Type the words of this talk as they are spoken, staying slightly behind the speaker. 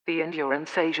The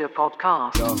Endurance Asia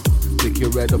podcast. Yo, pick your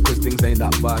head up cause things ain't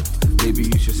that bad. Maybe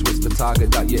you should switch the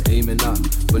target that you're aiming at.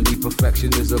 Believe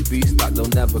perfection is a beast that they'll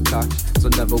never catch. So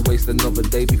never waste another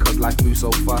day because life moves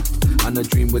so fast. And a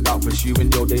dream without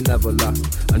pursuing, yo, they never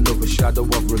last. Another shadow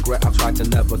of regret I try to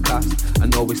never cast.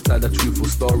 And always tell a truthful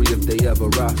story if they ever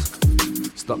ask.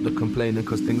 Stop the complaining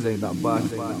cause things ain't that bad.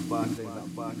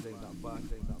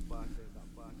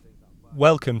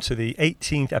 Welcome to the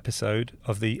 18th episode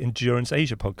of the Endurance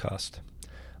Asia podcast.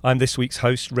 I'm this week's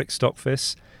host, Rick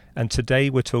Stockfish, and today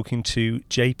we're talking to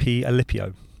JP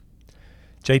Alipio.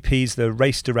 JP is the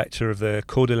race director of the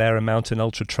Cordillera Mountain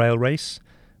Ultra Trail Race,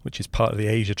 which is part of the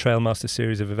Asia Trailmaster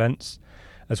series of events,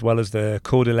 as well as the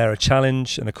Cordillera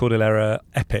Challenge and the Cordillera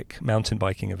Epic mountain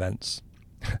biking events.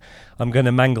 I'm going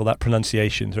to mangle that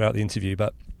pronunciation throughout the interview,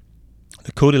 but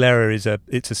the Cordillera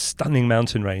it's a stunning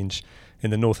mountain range in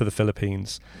the north of the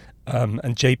Philippines,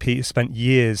 and JP has spent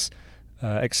years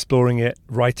exploring it,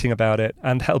 writing about it,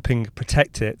 and helping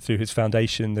protect it through his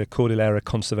foundation, the Cordillera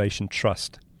Conservation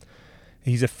Trust.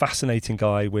 He's a fascinating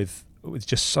guy with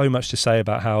just so much to say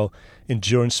about how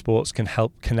endurance sports can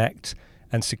help connect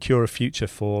and secure a future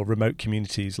for remote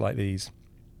communities like these.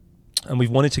 And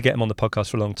we've wanted to get him on the podcast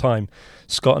for a long time.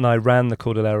 Scott and I ran the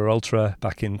Cordillera Ultra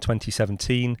back in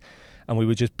 2017, and we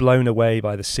were just blown away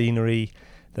by the scenery,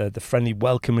 the friendly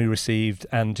welcome we received,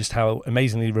 and just how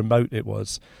amazingly remote it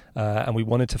was. And we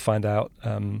wanted to find out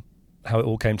how it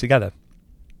all came together.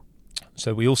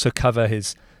 So we also cover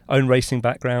his own racing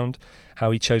background,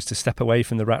 how he chose to step away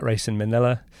from the rat race in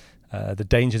Manila, the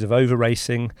dangers of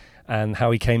over-racing, and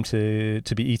how he came to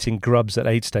be eating grubs at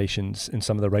aid stations in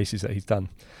some of the races that he's done,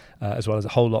 as well as a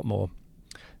whole lot more.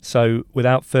 So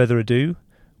without further ado,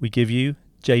 we give you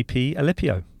JP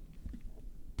Alipio.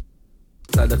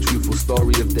 Tell a truthful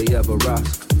story if they ever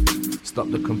ask.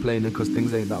 Stop the complaining cause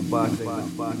things ain't that bad.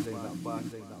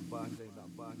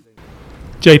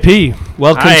 JP,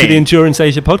 welcome Hi. to the Endurance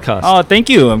Asia podcast. Oh, thank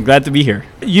you. I'm glad to be here.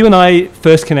 You and I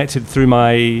first connected through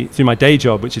my day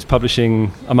job, which is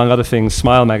publishing, among other things,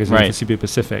 Smile magazine for Cebu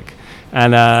Pacific,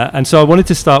 and so I wanted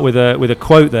to start with a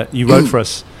quote that you wrote for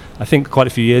us, I think quite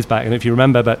a few years back, and if you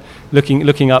remember, but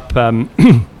looking up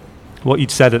what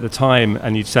you'd said at the time,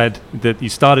 and you'd said that you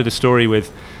started a story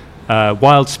with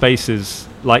wild spaces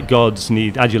like gods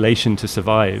need adulation to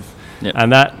survive,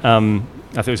 and that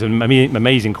I think it was an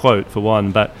amazing quote for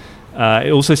one, but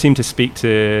it also seemed to speak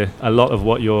to a lot of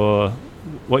what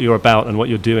you're about and what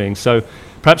you're doing. So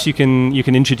perhaps you can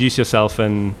introduce yourself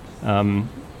and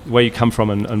where you come from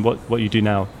and what you do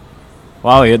now.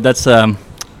 Wow, yeah, that's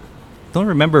don't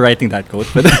remember writing that quote,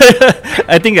 but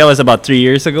I think that was about 3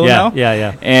 years ago now.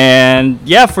 Yeah. And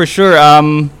yeah, for sure.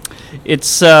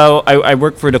 It's I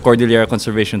work for the Cordillera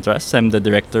Conservation Trust. I'm the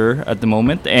director at the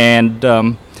moment, and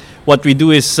what we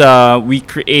do is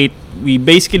we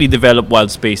basically develop wild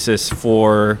spaces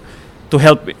to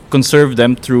help conserve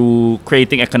them through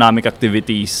creating economic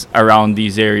activities around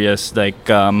these areas, like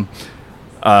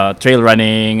trail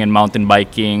running and mountain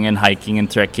biking and hiking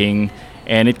and trekking,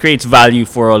 and it creates value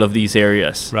for all of these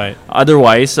areas. Right.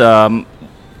 Otherwise,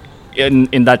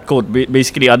 in that quote,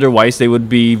 basically, otherwise they would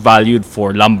be valued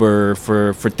for lumber,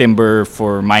 for timber,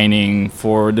 for mining,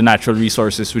 for the natural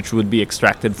resources which would be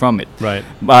extracted from it. Right.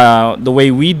 The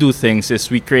way we do things is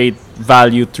we create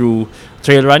value through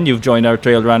trail run. You've joined our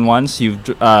trail run once.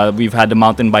 We've had the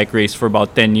mountain bike race for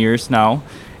about 10 years now,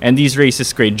 and these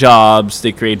races create jobs.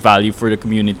 They create value for the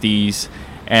communities,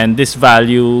 and this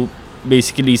value.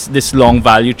 Basically, this long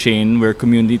value chain where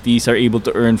communities are able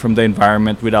to earn from the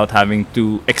environment without having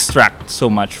to extract so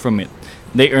much from it.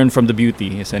 They earn from the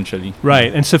beauty, essentially.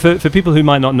 Right, and so for people who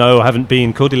might not know or haven't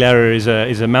been, Cordillera is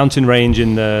a mountain range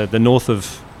in the north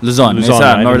of Luzon. It's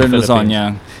right, northern Luzon,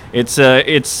 yeah.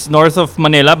 It's north of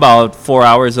Manila, about 4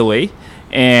 hours away,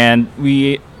 and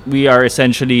we are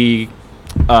essentially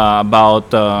it's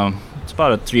about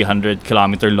a 300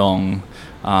 kilometer long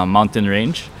mountain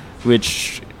range,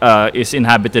 which is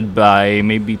inhabited by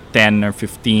maybe 10 or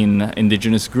 15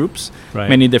 indigenous groups,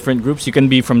 many different groups. You can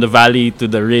be from the valley to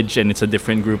the ridge, and it's a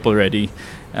different group already.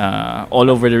 All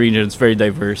over the region, it's very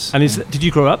diverse. And did you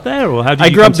grow up there, or how did you? I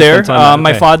grew up there. Okay.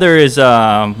 My father is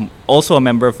also a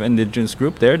member of an indigenous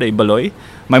group there, the Baloy.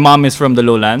 My mom is from the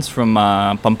lowlands, from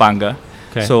Pampanga.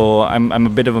 Okay. So I'm a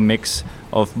bit of a mix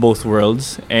of both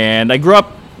worlds. And I grew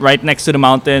up right next to the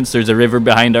mountains. There's a river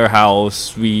behind our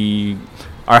house.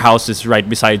 Our house is right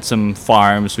beside some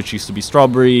farms, which used to be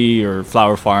strawberry or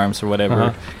flower farms or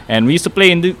whatever. And we used to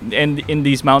play in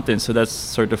these mountains. So that's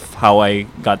sort of how I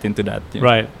got into that.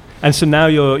 Right. And so now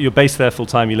you're based there full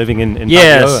time. You're living in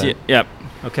Yes. Baguio? Yep.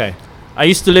 Okay. I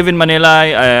used to live in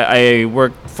Manila. I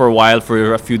worked for a while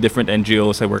for a few different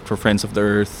NGOs. I worked for Friends of the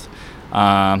Earth.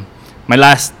 My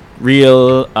last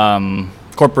real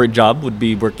corporate job would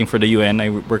be working for the UN. I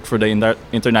worked for the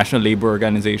International Labour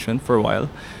Organization for a while.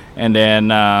 And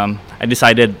then I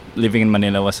decided living in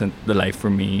Manila wasn't the life for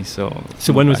me. So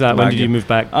when was that? When did you move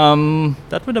back?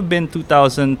 That would have been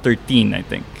 2013, I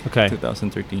think. Okay.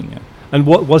 2013, yeah. And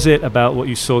what was it about what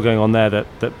you saw going on there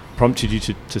that prompted you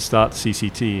to start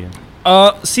CCT?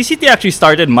 CCT actually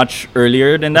started much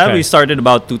earlier than that. Okay. We started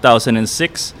about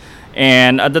 2006.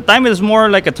 And at the time, it was more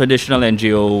like a traditional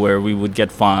NGO where we would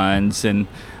get funds and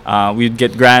we'd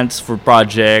get grants for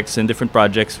projects, and different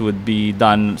projects would be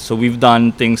done. So we've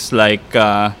done things like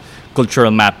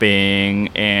cultural mapping,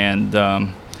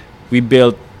 and we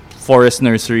built forest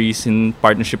nurseries in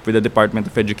partnership with the Department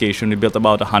of Education. We built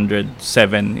about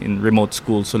 107 in remote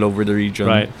schools all over the region.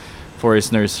 Right.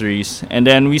 Forest nurseries. And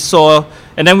then we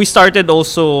started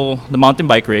also the mountain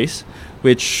bike race,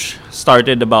 which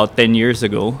started about 10 years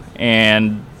ago,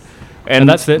 and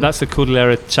that's the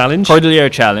Cordillera Challenge. Cordillera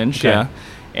Challenge, okay. Yeah.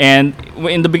 And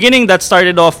in the beginning, that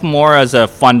started off more as a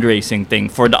fundraising thing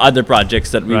for the other projects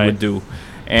that we would do,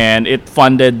 and it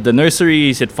funded the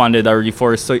nurseries, it funded our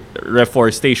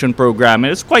reforestation program,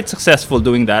 and it's quite successful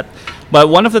doing that. But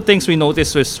one of the things we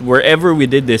noticed was wherever we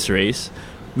did this race,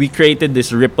 we created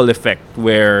this ripple effect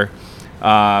where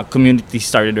communities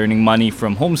started earning money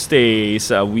from homestays.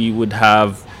 We would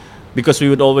have, because we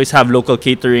would always have local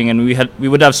catering, and we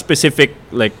would have specific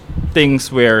like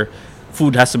things where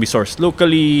food has to be sourced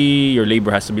locally, your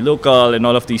labor has to be local, and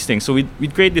all of these things. So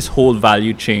we'd create this whole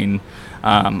value chain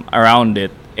around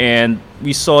it, and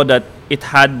we saw that it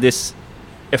had this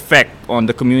effect on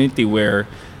the community where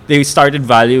they started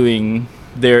valuing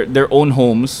their own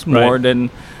homes more than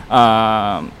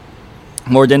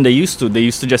they used to. They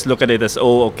used to just look at it as,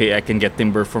 oh, okay, I can get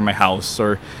timber for my house,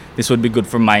 or this would be good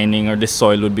for mining, or this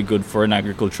soil would be good for an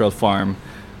agricultural farm.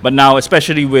 But now,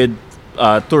 especially with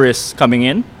tourists coming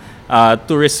in,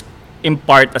 tourists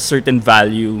impart a certain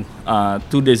value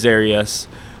to these areas,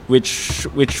 which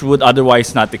would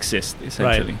otherwise not exist,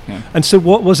 essentially. Right. Yeah. And so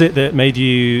what was it that made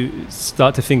you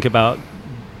start to think about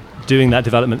doing that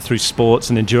development through sports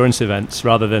and endurance events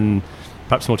rather than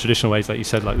perhaps more traditional ways, like you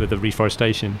said, like with the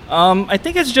reforestation? I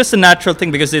think it's just a natural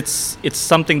thing because it's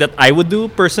something that I would do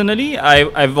personally.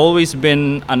 I've always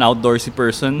been an outdoorsy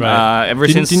person. Right.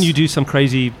 Didn't you do some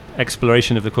crazy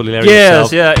exploration of the Cordillera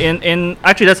Yes, yourself? yeah. In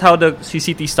actually, that's how the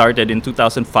CCT started in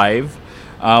 2005.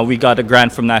 We got a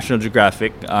grant from National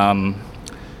Geographic, and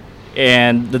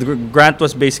the grant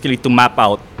was basically to map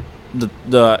out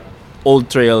the old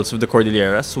trails of the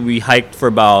Cordillera. So we hiked for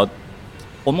about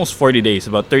almost 40 days,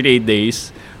 about 38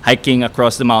 days, hiking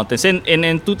across the mountains.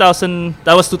 In 2000,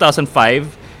 that was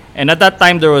 2005, and at that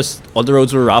time all the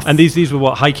roads were rough. And these were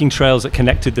what, hiking trails that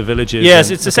connected the villages?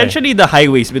 Yes, it's essentially the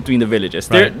highways between the villages.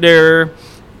 Right. They're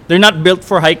not built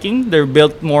for hiking. They're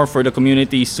built more for the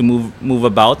communities to move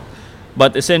about.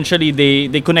 But essentially,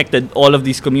 they connected all of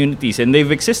these communities, and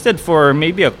they've existed for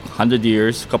maybe a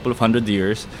couple of hundred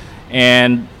years.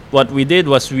 And what we did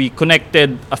was we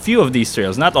connected a few of these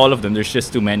trails, not all of them, there's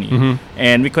just too many. Mm-hmm.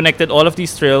 And we connected all of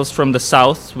these trails from the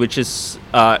south, which is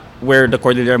where the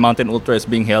Cordillera Mountain Ultra is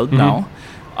being held now,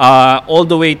 all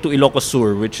the way to Ilocos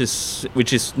Sur, which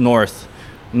is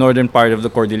northern part of the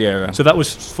Cordillera. So that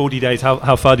was 40 days.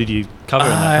 How far did you cover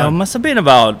in that time? Must have been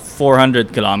about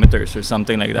 400 kilometers or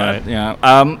something like that. Right.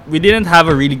 Yeah. We didn't have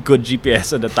a really good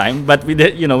GPS at the time, but we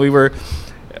did. We were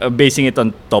basing it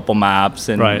on topo maps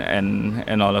and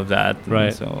all of that.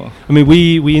 Right. So I mean,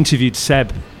 we interviewed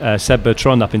Seb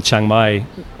Bertrand up in Chiang Mai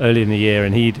earlier in the year,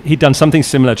 and he'd done something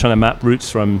similar, trying to map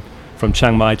routes from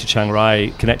Chiang Mai to Chiang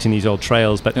Rai, connecting these old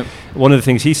trails. But one of the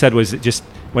things he said was that just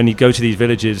when you go to these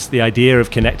villages, the idea of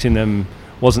connecting them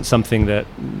wasn't something that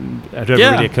had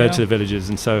ever really occurred to the villagers.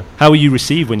 And so how were you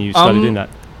received when you started doing that?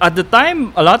 At the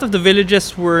time, a lot of the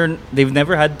villages they've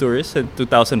never had tourists in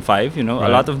 2005, A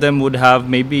lot of them would have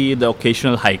maybe the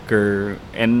occasional hiker,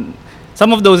 and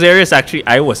some of those areas actually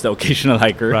I was the occasional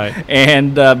hiker. Right.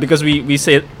 And because we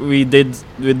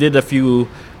did a few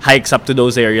hikes up to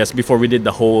those areas before we did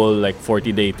the whole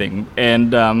 40-day thing.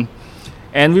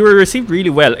 And we were received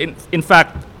really well. In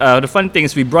fact, the fun thing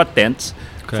is we brought tents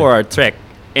for our trek,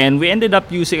 and we ended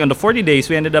up using, on the 40 days,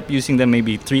 we ended up using them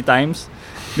maybe 3 times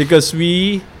because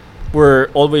we were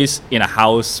always in a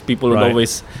house. People would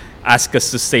always ask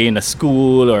us to stay in a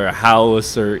school or a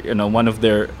house or one of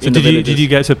their. So did you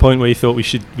get to a point where you thought we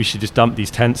should just dump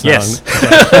these tents now? Yes.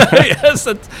 Yes,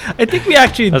 I think we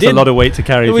actually that's did. That's a lot of weight to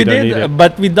carry if you don't need it.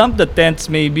 But we dumped the tents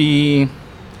maybe.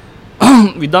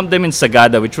 We dumped them in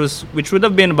Sagada, which would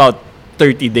have been about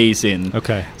 30 days in.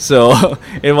 Okay. So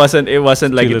it wasn't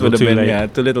like Too it would have little, too been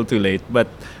late. too little too late. But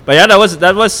yeah,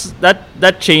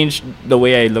 that changed the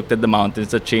way I looked at the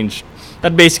mountains.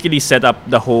 That basically set up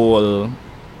the whole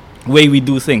way we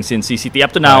do things in CCT.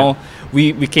 Up to now,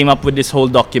 we came up with this whole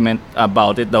document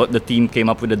about it. The team came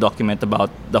up with a document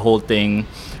about the whole thing.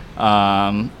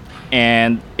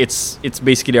 And it's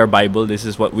basically our Bible. This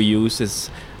is what we use.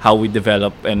 Is how we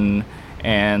develop and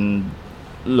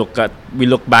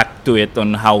look back to it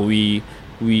on how we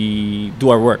do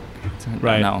our work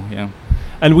Right. now. Yeah.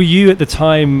 And were you at the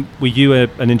time? Were you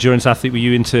an endurance athlete? Were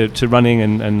you into running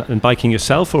and biking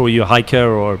yourself, or were you a hiker?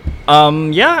 Or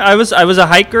Yeah, I was a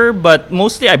hiker, but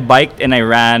mostly I biked and I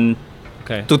ran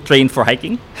okay, to train for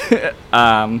hiking.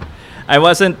 I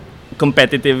wasn't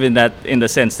competitive in the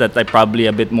sense that I probably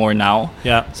a bit more now.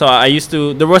 yeah, So I used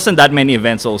to. There wasn't that many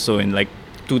events also in like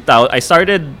 2000.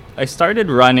 I started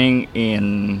running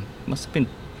in must have been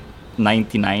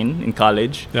 99 in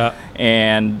college. yeah.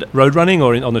 And Road running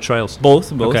or on the trails?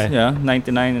 both, Okay. yeah,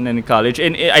 99 and then in college.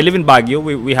 And I live in Baguio.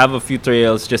 We have a few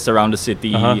trails just around the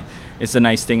city. Uh-huh. It's the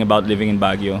nice thing about living in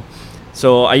Baguio.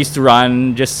 So I used to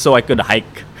run just so I could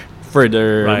hike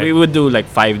further. Right. We would do like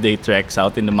 5-day treks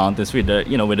out in the mountains with a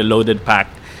loaded pack,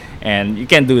 and you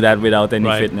can't do that without any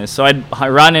Right. fitness. So I'd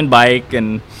run and bike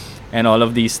and all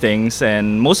of these things,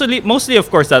 and mostly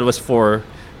of course that was for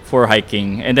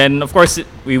hiking. And then of course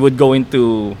we would go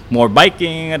into more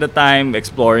biking at the time,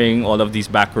 exploring all of these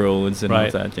back roads and all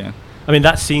Right. of that. Yeah. I mean,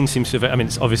 that scene seems to have, I mean,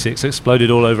 it's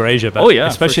exploded all over Asia, but Oh, yeah,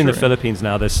 especially for in the sure. Philippines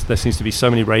now, there seems to be so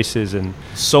many races and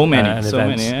So many, and so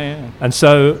events. many. Yeah. And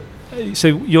so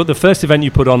the first event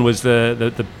you put on was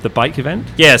the bike event?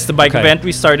 Yes, the bike Okay. event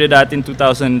we started at in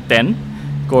 2010.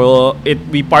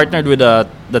 We partnered with the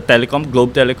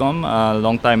Globe Telecom, a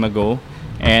long time ago.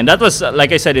 And that was,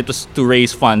 like I said, it was to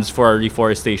raise funds for our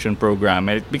reforestation program.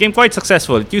 And it became quite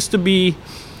successful. It used to be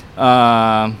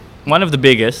one of the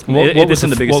biggest. It isn't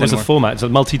the biggest what was the anymore. format? So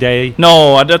multi-day?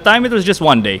 No, at the time it was just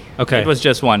one day. Okay. It was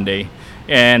just one day.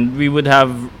 And we would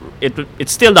have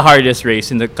it's still the hardest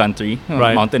race in the country,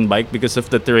 Right. mountain bike, because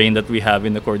of the terrain that we have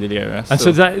in the Cordillera. And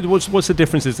so what's the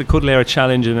difference? Is the Cordillera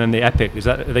Challenge and then the Epic?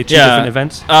 Are they two Yeah. different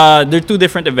events? They're two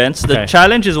different events. The Okay.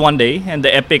 challenge is one day and the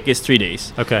Epic is 3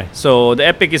 days. Okay. So the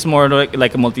Epic is more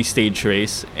like a multi-stage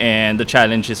race, and the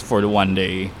challenge is for the one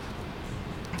day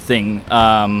thing.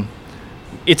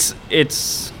 It's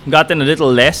gotten a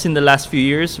little less in the last few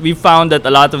years. We've found that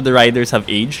a lot of the riders have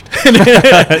aged.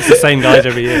 It's the same guys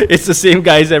every year. It's the same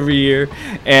guys every year,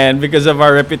 and because of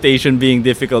our reputation being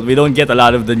difficult, we don't get a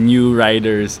lot of the new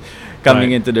riders coming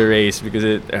Right. into the race because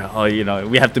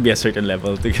we have to be a certain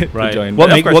level to Right. join. What,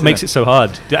 But of course, what makes it so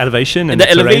hard? The elevation and the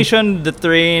terrain? elevation, the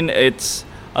terrain, it's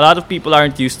a lot of people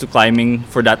aren't used to climbing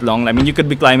for that long. I mean, you could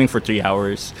be climbing for 3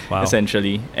 hours, Wow.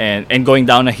 essentially, and going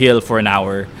down a hill for an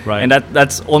hour. Right. And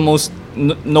that's almost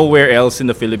nowhere else in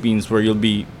the Philippines where you'll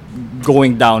be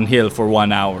going downhill for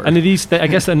 1 hour. And I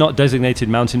guess they're not designated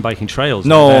mountain biking trails.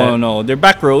 No, they're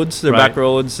back roads. They're Right. back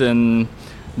roads, and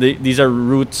these are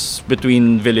routes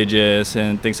between villages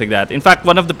and things like that. In fact,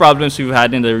 one of the problems we've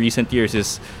had in the recent years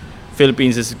is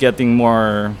Philippines is getting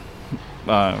more,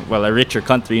 a richer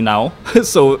country now.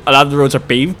 So a lot of the roads are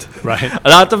paved. Right. A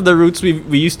lot of the routes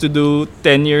we used to do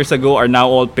 10 years ago are now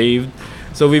all paved.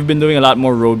 So we've been doing a lot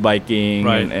more road biking.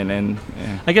 Right. And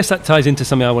yeah. I guess that ties into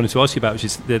something I wanted to ask you about, which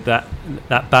is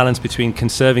that balance between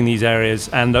conserving these areas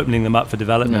and opening them up for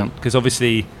development. Yeah. Because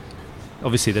obviously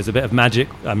there's a bit of magic,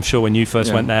 I'm sure, when you first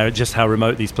Yeah. went there, just how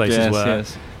remote these places Yes, were.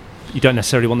 yes. You don't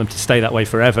necessarily want them to stay that way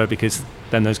forever, because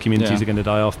then those communities Yeah. are going to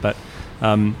die off. But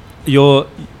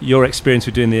your experience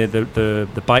with doing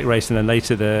the bike race and then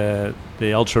later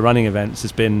the ultra running events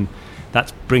has been,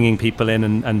 that's bringing people in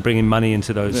and bringing money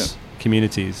into those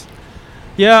communities.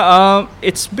 Yeah,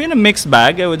 it's been a mixed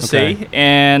bag, I would Okay. say,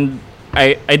 and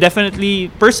I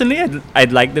definitely, personally,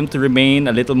 I'd like them to remain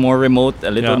a little more remote, a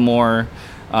little Yeah. more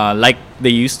like they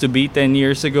used to be 10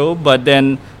 years ago. But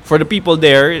then for the people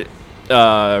there,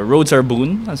 roads are a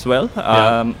boon as well.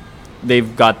 Yeah.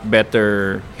 They've got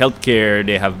better healthcare,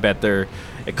 they have better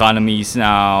economies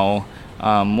now.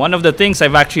 One of the things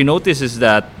I've actually noticed is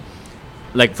that,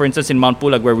 like for instance in Mount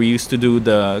Pulag, where we used to do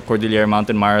the Cordillera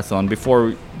Mountain Marathon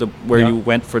before where you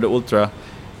went for the ultra,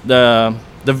 the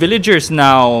villagers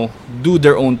now do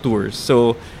their own tours.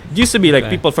 So it used to be like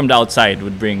people from the outside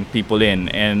would bring people in,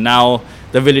 and now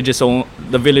the villagers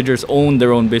own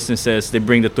their own businesses. They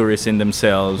bring the tourists in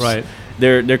themselves. Right.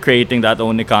 They're creating that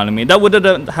own economy that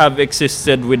wouldn't have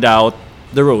existed without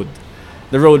the road.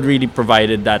 The road really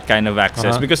provided that kind of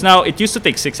access, because now it used to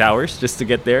take 6 hours just to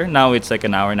get there. Now it's like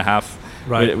an hour and a half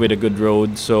Right. with a good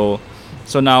road. So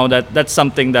So now that's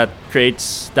something that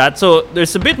creates that. So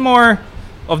there's a bit more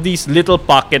of these little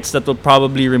pockets that will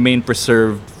probably remain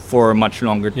preserved for a much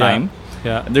longer time.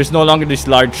 Yeah. There's no longer these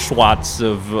large swaths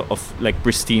of like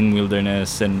pristine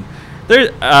wilderness. And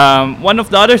there, one of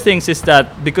the other things is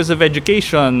that because of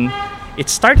education,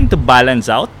 it's starting to balance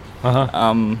out.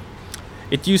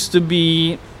 It used to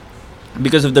be,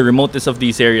 because of the remoteness of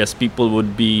these areas, people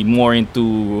would be more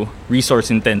into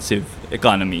resource-intensive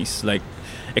economies, like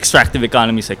extractive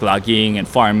economies like logging and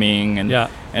farming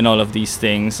and all of these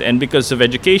things. And because of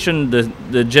education,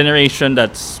 the generation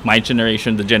that's my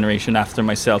generation, the generation after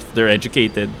myself, they're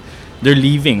educated. They're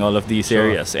leaving all of these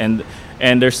areas and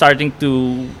they're starting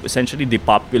to essentially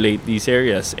depopulate these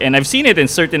areas. And I've seen it in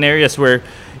certain areas where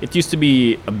it used to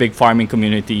be a big farming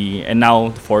community and now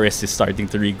the forest is starting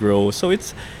to regrow. So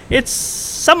it's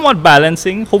somewhat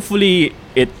balancing. Hopefully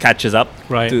it catches up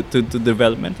to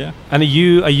development. Yeah. And are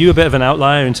you a bit of an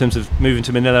outlier in terms of moving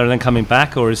to Manila and then coming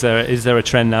back, or is there a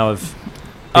trend now of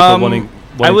people wanting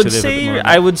I would to live say a bit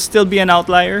more? I would still be an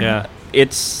outlier. Yeah.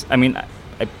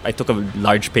 I took a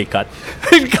large pay cut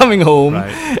coming home,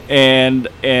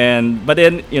 but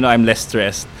then I'm less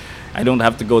stressed. I don't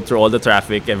have to go through all the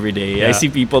traffic every day. Yeah. I see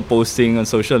people posting on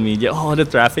social media, "Oh, the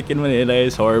traffic in Manila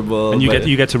is horrible." And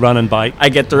you get to run and bike. I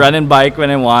get to run and bike when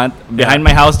I want. Behind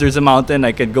my house, there's a mountain.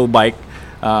 I could go bike.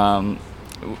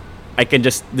 I can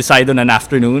just decide on an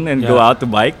afternoon and go out to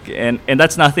bike, and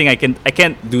that's nothing. I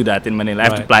can't do that in Manila. I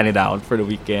have to plan it out for the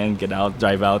weekend, get out,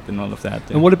 drive out, and all of that.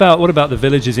 And what about the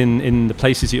villages in the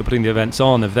places that you're putting the events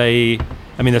on? Have they?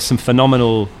 I mean, there's some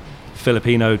phenomenal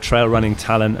Filipino trail running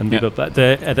talent and people. But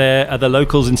are the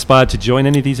locals inspired to join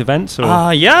any of these events?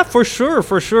 Or? Yeah, for sure.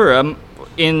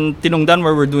 In Tinongdan,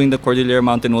 where we're doing the Cordillera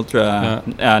Mountain Ultra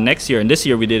next year, and this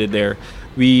year we did it there.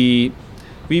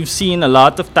 We've seen a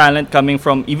lot of talent coming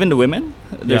from even the women.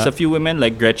 There's a few women,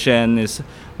 like Gretchen is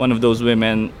one of those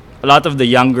women. A lot of the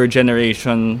younger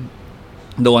generation,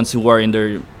 the ones who are in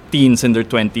their teens, in their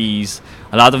 20s,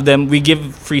 a lot of them, we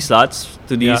give free slots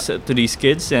to these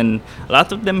kids, and a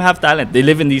lot of them have talent. They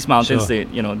live in these mountains.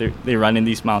 Sure. They run in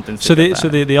these mountains. So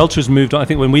the ultras moved on. I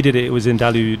think when we did it was in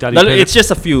Dalu. It's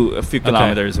just a few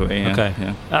kilometers away. Yeah. Okay.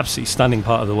 Yeah. Absolutely stunning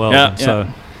part of the world. So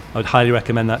I would highly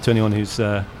recommend that to anyone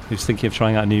who's thinking of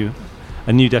trying out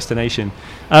a new destination.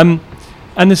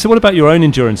 And so, what about your own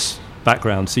endurance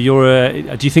background? So,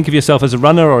 do you think of yourself as a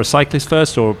runner or a cyclist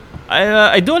first, or?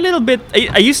 I do a little bit.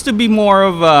 I used to be more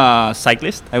of a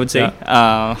cyclist, I would say,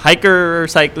 hiker,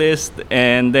 cyclist,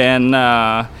 and then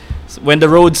when the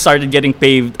roads started getting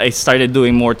paved, I started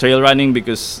doing more trail running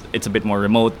because it's a bit more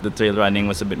remote. The trail running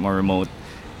was a bit more remote.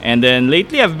 And then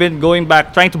lately I've been going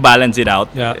back, trying to balance it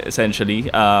out, essentially.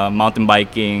 Mountain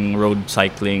biking, road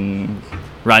cycling,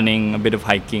 running, a bit of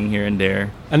hiking here and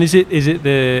there. And is it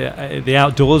the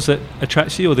outdoors that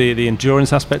attracts you, or the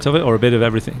endurance aspect of it, or a bit of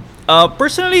everything?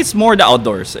 Personally, it's more the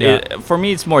outdoors. For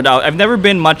me, it's more I've never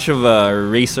been much of a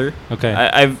racer. Okay.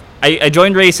 I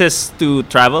joined races to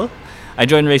travel. I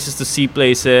joined races to see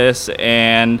places,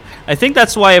 and I think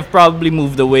that's why I've probably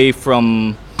moved away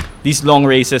from these long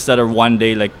races that are one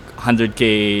day, like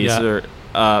 100Ks. Or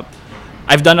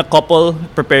I've done a couple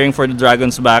preparing for the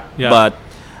Dragon's Back, but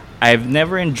I've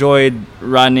never enjoyed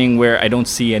running where I don't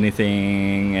see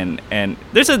anything, and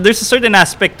there's a certain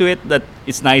aspect to it that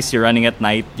it's nice. You're running at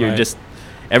night. You're just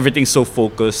everything's so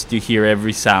focused. You hear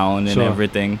every sound and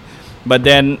everything. But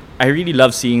then I really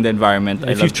love seeing the environment.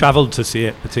 If you've traveled to see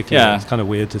it, particularly, it's kind of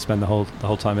weird to spend the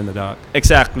whole time in the dark.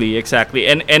 Exactly.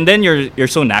 And then you're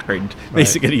so knackered,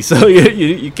 basically. So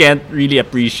you can't really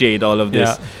appreciate all of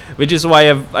this, which is why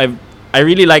I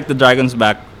really like the Dragon's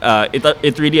Back.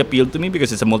 It really appealed to me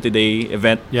because it's a multi-day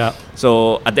event. Yeah.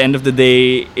 So at the end of the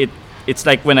day, it's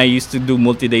like when I used to do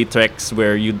multi-day treks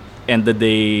where you end the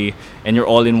day and you're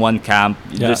all in one camp.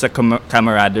 There's a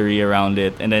camaraderie around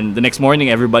it, and then the next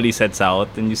morning everybody sets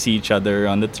out and you see each other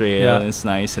on the trail. And it's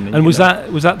nice. And was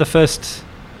that the first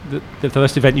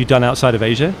event you'd done outside of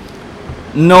Asia?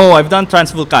 No, I've done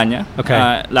Transvulcania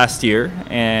last year,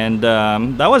 and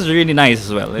that was really nice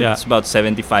as well. It's about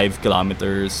 75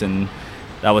 kilometers, and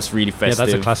that was really festive. Yeah,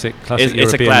 that's a classic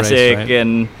It's a classic,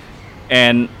 race,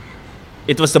 and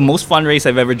it was the most fun race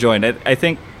I've ever joined. I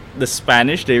think the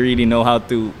Spanish, they really know how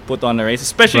to put on a race,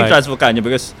 especially Transvulcania,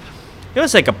 because it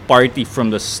was like a party from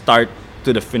the start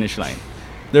to the finish line.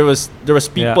 There was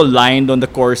people lined on the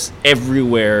course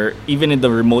everywhere. Even in the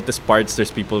remotest parts,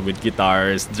 there's people with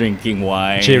guitars, drinking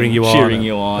wine, cheering you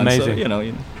on.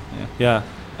 Amazing. So,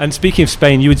 And speaking of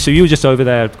Spain, you were just over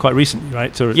there quite recently,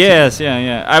 right? Yes.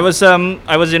 I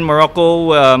was in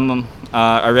Morocco.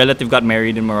 A relative got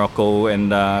married in Morocco, and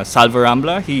Salva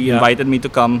Rambla, he invited me to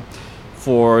come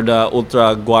for the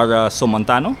Ultra Guara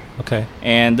Somontano. Okay.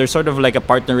 And there's sort of like a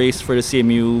partner race for the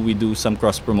CMU. We do some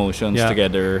cross promotions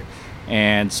together.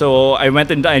 And so I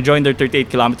went and I joined their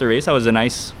 38-kilometer race. That was a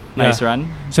nice run.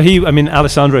 So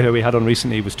Alessandro, who we had on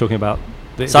recently, was talking about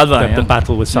the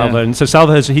battle with Salva. Yeah. And so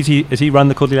Salva, has he run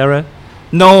the Cordillera?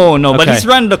 No, but he's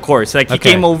run the course. Like he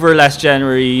came over last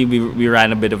January. We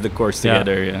ran a bit of the course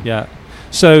together. Yeah.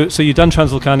 So you've done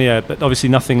Transvolcania, but obviously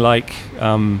nothing like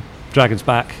Dragon's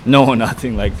Back. No,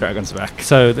 nothing like Dragon's Back.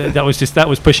 So that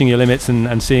was pushing your limits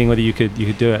and seeing whether you could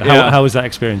do it. How was that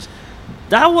experience?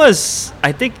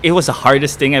 I think it was the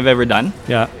hardest thing I've ever done.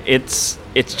 Yeah. It's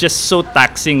just so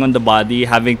taxing on the body,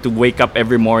 having to wake up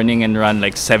every morning and run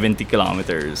like 70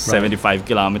 kilometers, 75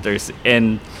 kilometers.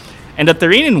 And the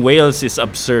terrain in Wales is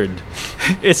absurd.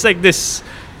 It's like this,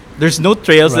 there's no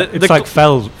trails. Right. It's like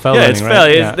fell running, it's fell.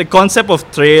 right? It's the concept of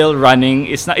trail running.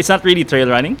 It's not really trail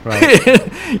running.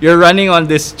 Right. You're running on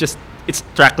this it's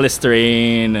trackless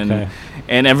terrain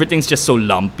and everything's just so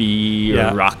lumpy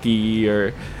or rocky.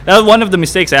 That was one of the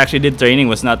mistakes I actually did training,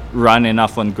 was not run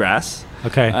enough on grass.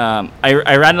 Okay.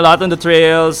 I ran a lot on the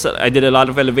trails. I did a lot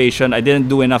of elevation. I didn't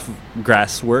do enough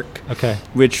grass work. Okay.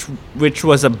 Which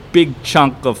was a big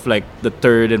chunk of like the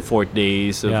third and fourth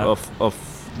days of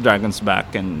Dragon's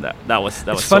Back, and that was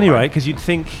it's funny, so right? Because you'd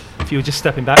think, if you were just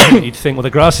stepping back from it, you'd think, well, the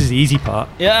grass is the easy part.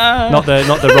 Yeah. Not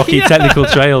the rocky technical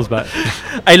trails, but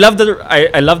I love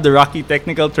the rocky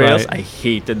technical trails. Right. I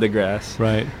hated the grass.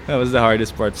 Right. That was the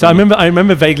hardest part. So I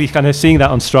remember vaguely kind of seeing that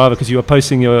on Strava, because you were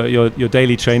posting your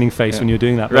daily training face when you were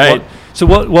doing that. Right.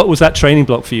 What was that training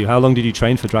block for you? How long did you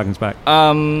train for Dragon's Back?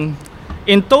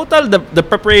 In total, the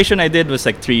preparation I did was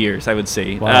like 3 years, I would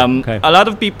say. Wow. Okay. A lot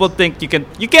of people think you can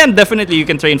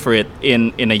train for it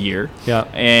in a year. Yeah.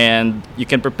 And you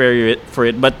can prepare for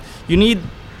it, but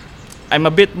I'm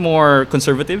a bit more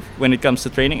conservative when it comes to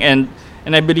training, and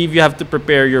I believe you have to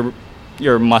prepare your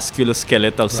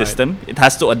musculoskeletal system. It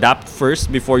has to adapt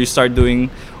first before you start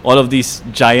doing all of these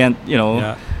giant,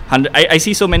 I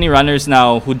see so many runners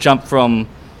now who jump from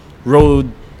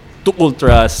road to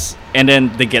ultras and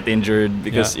then they get injured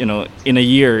because in a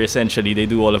year essentially they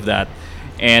do all of that.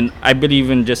 And I believe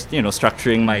in just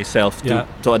structuring myself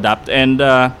to adapt. And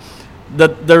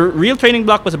the real training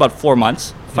block was about 4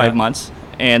 months, 5 months,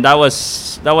 and that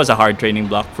was a hard training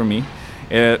block for me.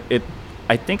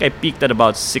 I think I peaked at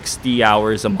about 60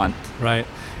 hours a month. Right.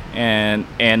 And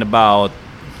about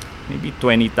maybe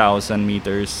 20,000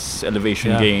 meters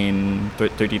elevation gain,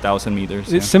 30,000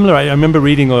 meters. It's similar. I remember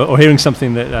reading or hearing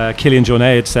something that Kilian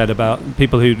Jornet had said about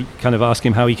people who kind of ask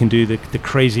him how he can do the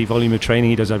crazy volume of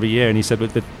training he does every year. And he said,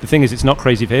 but the thing is, it's not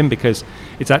crazy for him because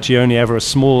it's actually only ever a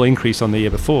small increase on the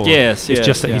year before. It's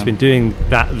just that he's been doing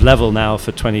that level now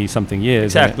for 20-something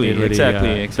years. Exactly.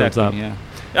 Yeah.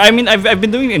 I mean, I've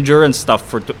been doing endurance stuff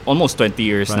for almost 20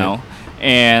 years now.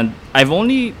 And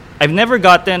I've never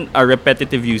gotten a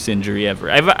repetitive use injury ever.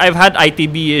 I've had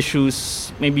ITB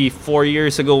issues maybe 4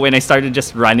 years ago when I started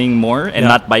just running more and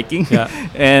not biking. Yeah.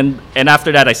 and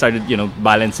after that I started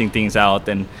balancing things out,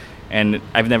 and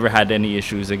I've never had any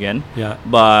issues again. Yeah.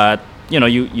 But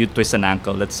you twist an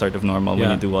ankle. That's sort of normal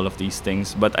when you do all of these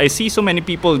things. But I see so many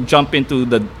people jump into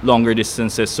the longer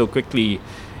distances so quickly,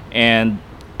 and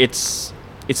it's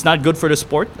not good for the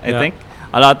sport. I think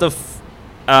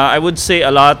I would say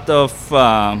a lot of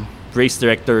race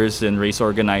directors and race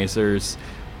organizers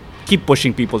keep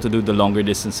pushing people to do the longer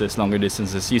distances.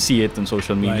 You see it on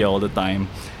social media all the time,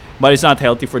 but it's not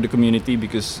healthy for the community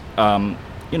because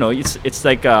it's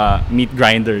like a meat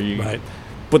grinder. You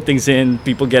put things in,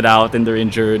 people get out and they're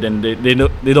injured and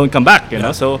they don't come back. You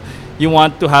know, so you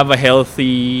want to have a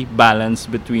healthy balance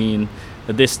between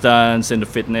the distance and the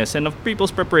fitness and of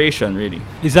people's preparation, really.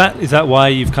 Is that why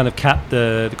you've kind of capped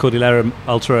the Cordillera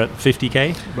Ultra at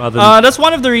 50k rather than that's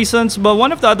one of the reasons, but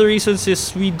one of the other reasons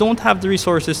is we don't have the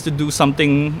resources to do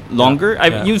something longer.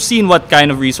 You've seen what kind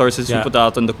of resources we put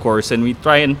out on the course, and we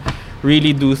try and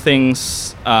really do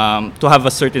things to have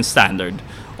a certain standard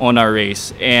on our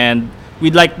race, and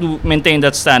we'd like to maintain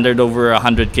that standard over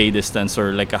 100k distance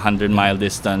or like 100-mile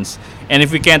distance. And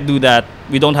if we can't do that,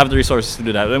 we don't have the resources to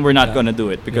do that, then we're not going to do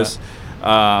it because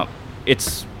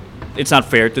it's not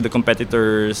fair to the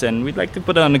competitors, and we'd like to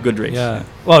put on a good race. Yeah.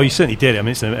 Well, you certainly did. I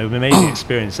mean, it's an amazing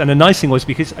experience. And the nice thing was,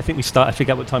 because I think I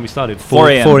forget what time we started.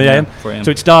 4 a.m. So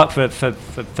it's dark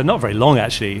for not very long,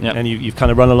 actually. Yep. And you've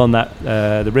kind of run along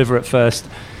the river at first.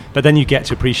 But then you get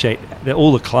to appreciate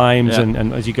all the climbs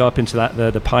and as you go up into that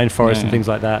the pine forest and things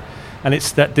like that. And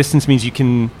it's that distance means you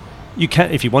can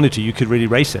if you wanted to, you could really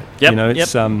race it. Yep.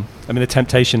 It's I mean, the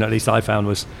temptation, at least I found,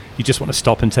 was you just want to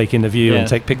stop and take in the view and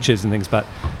take pictures and things. But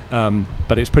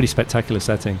it's pretty spectacular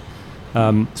setting.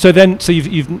 So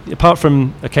you've apart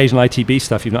from occasional ITB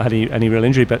stuff, you've not had any real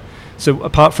injury. But so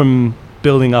apart from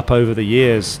building up over the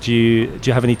years, do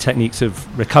you have any techniques of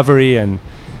recovery and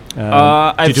do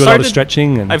you do a lot of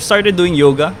stretching? And I've started doing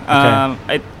yoga.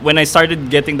 Okay. When I started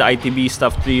getting the ITB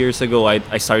stuff 3 years ago,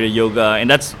 I started yoga, and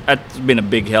that's been a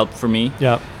big help for me.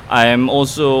 Yeah. I'm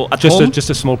also at home. Just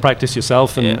a small practice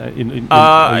yourself and join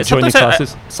the sometimes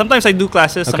classes. Sometimes I do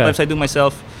classes. Okay. Sometimes I do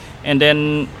myself, and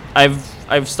then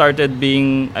I've started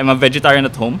being. I'm a vegetarian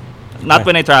at home. Not Okay.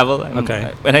 when I travel.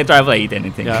 When I travel, I eat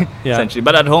anything, Yeah, yeah. essentially.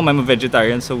 But at home, I'm a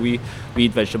vegetarian, so we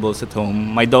eat vegetables at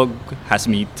home. My dog has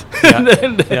meat,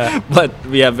 Yeah, yeah. but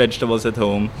we have vegetables at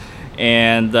home,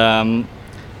 and a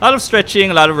lot of stretching,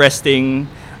 a lot of resting.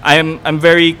 I'm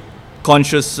very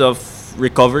conscious of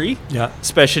recovery, Yeah.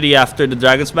 especially after the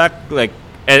Dragon's Back,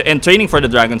 and training for the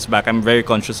Dragon's Back. I'm very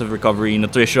conscious of recovery,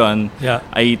 nutrition. Yeah.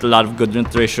 I eat a lot of good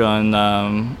nutrition,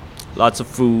 lots of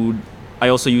food. I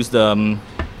also use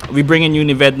we bring in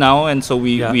Unived now, and so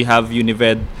we have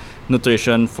Unived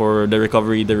nutrition for the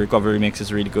recovery. The recovery mix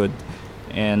is really good.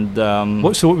 And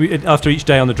after each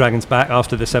day on the Dragon's Back,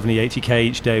 after the 70, 80K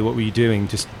each day, what were you doing?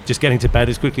 Just getting to bed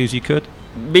as quickly as you could?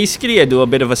 basically, I do a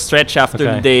bit of a stretch after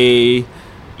the day,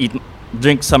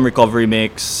 drink some recovery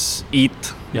mix,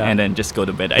 eat, and then just go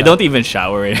to bed. I don't even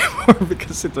shower anymore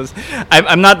because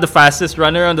I'm not the fastest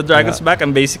runner on the Dragon's Back.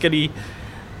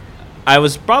 I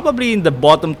was probably in the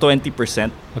bottom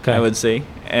 20%, I would say.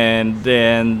 And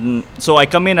then, so I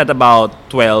come in at about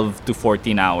 12 to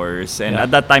 14 hours. And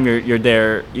at that time, you're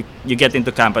there, you get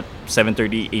into camp at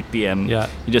 7:30, 8 p.m. Yeah.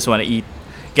 You just want to eat,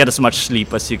 get as much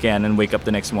sleep as you can, and wake up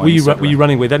the next morning. Were you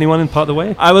running with anyone in part of the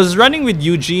way? I was running with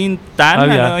Eugene Tan.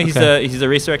 Oh, yeah. He's the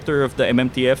race director of the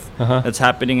MMTF. That's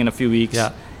happening in a few weeks.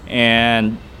 Yeah.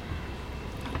 And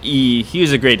he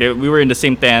was a great. We were in the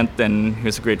same tent, and he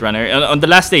was a great runner. On the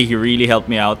last day, he really helped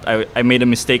me out. I made a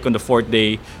mistake on the fourth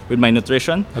day with my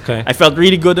nutrition. Okay. I felt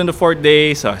really good on the fourth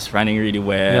day, so I was running really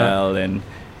well, and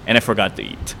I forgot to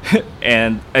eat.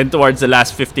 and towards the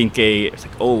last 15K, it's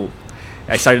like,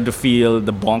 I started to feel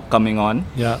the bonk coming on.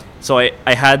 Yeah. So I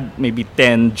had maybe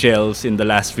 10 gels in the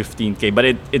last 15K, but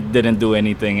it didn't do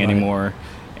anything anymore.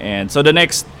 And so the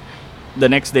next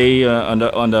day, on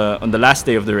the last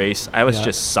day of the race, I was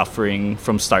just suffering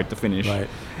from start to finish. Right.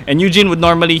 And Eugene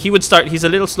would start. He's a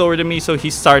little slower than me, so he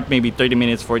start maybe 30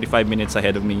 minutes, 45 minutes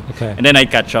ahead of me. Okay. And then I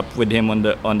catch up with him on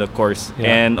the course. Yeah.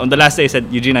 And on the last day, I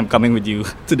said, Eugene, I'm coming with you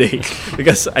today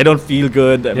because I don't feel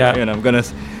good. I'm gonna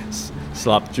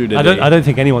slop through the day. I don't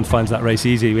think anyone finds that race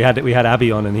easy. We had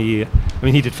Abby on, and he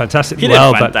did fantastically He did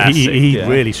well, fantastic, but he yeah.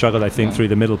 really struggled, I think, through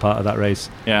the middle part of that race.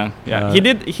 Yeah.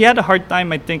 He had a hard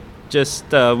time, I think, just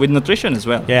with nutrition as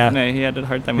well. Yeah. He had a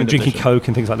hard time with drinking nutrition. Coke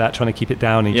and things like that, trying to keep it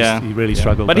down. He really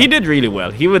struggled. But he did really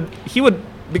well. He would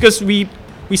because we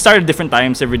started different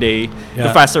times every day. Yeah.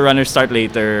 The faster runners start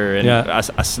later, and Yeah. us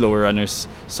slower runners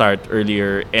start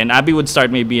earlier. And Abby would start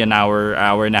maybe an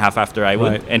hour and a half after I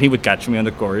would, Right. and he would catch me on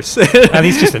the course. And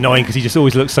he's just annoying because he just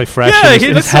always looks so fresh. Yeah, and he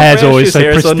his looks so hair's fresh, always his so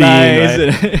hair's so pristine.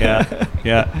 nice. Right?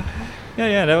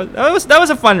 Yeah. That was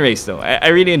a fun race though. I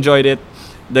really enjoyed it.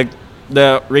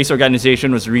 The race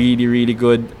organization was really, really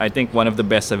good. I think one of the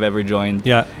best I've ever joined.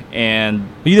 Yeah. And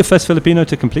Were you the first Filipino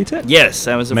to complete it? yes,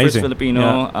 I was the first Amazing. Filipino.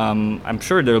 Yeah. I'm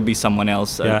sure there will be someone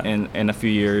else in a few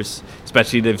years.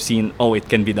 Especially they've seen, it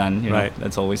can be done. Right.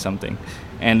 That's always something.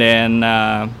 And then,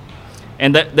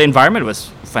 and the environment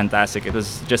was fantastic. It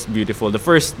was just beautiful. The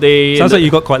first day. Sounds like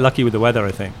you got quite lucky with the weather,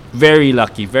 I think. Very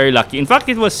lucky, very lucky. In fact,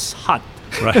 it was hot.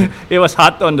 Right. It was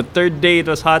hot on the third day. It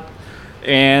was hot.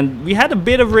 And we had a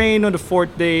bit of rain on the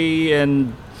fourth day,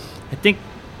 and I think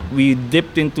we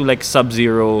dipped into like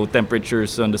sub-zero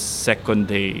temperatures on the second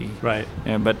day. Right.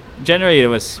 Yeah, but generally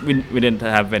we didn't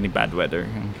have any bad weather.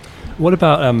 What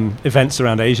about events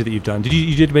around Asia that you've done?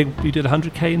 You did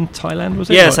 100K in Thailand,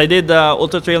 was it? Yes, I did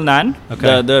Ultra Trail Nan.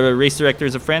 Okay. The race director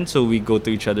is a friend, so we go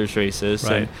to each other's races.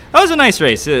 Right. And that was a nice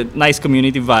race, a nice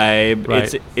community vibe.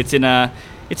 Right. It's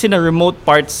in a remote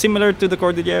part similar to the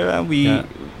Cordillera.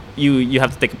 You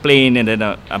have to take a plane and then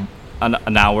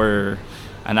an hour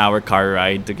car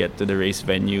ride to get to the race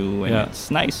venue, and it's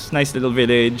nice little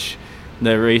village.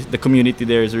 The community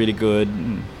there is really good,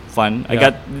 fun.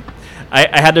 Yeah.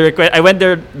 I had a request. I went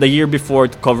there the year before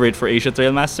to cover it for Asia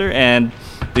Trailmaster, and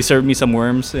they served me some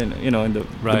worms, and in the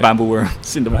bamboo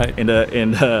worms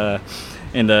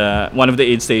in the one of the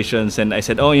aid stations, and I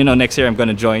said, next year I'm going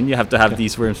to join. You have to have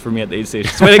these worms for me at the aid station.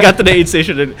 So when I got to the aid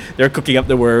station, they're cooking up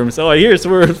the worms. Here's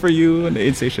worms for you in the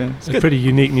aid station. It's a pretty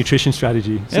unique nutrition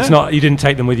strategy. So it's not, you didn't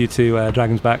take them with you to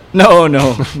Dragon's Back. No.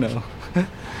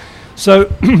 So,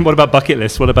 what about bucket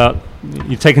list? What about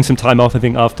you've taken some time off? I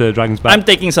think after Dragon's Back. I'm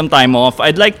taking some time off.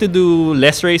 I'd like to do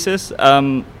less races.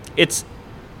 It's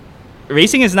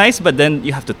racing is nice, but then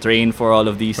you have to train for all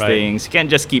of these things. You can't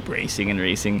just keep racing and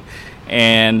racing.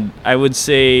 And I would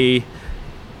say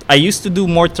I used to do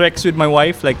more treks with my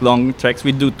wife, like long treks.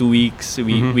 We do 2 weeks.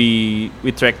 We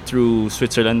trek through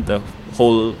Switzerland, the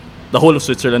whole of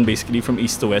Switzerland, basically from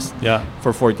east to west. Yeah.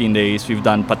 For 14 days. We've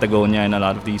done Patagonia and a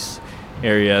lot of these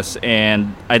areas,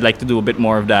 and I'd like to do a bit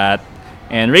more of that.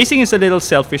 And racing is a little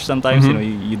selfish sometimes. You know,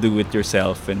 you do it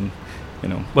yourself, and you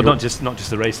know. Well, not just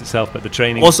the race itself, but the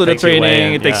training. Also, the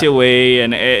training it takes you away,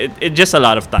 and it just a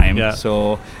lot of time. Yeah.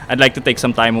 So I'd like to take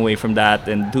some time away from that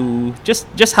and do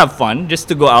just have fun, just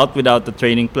to go out without the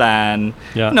training plan.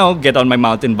 Yeah. You know, get on my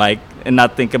mountain bike and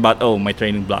not think about my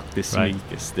training block this week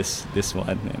is this one.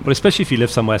 And Well, especially if you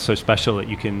live somewhere so special that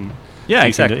you can. Yeah, you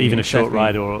exactly. Can, even a short exactly.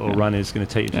 ride or run is going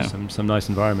to take you to some nice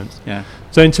environments. Yeah.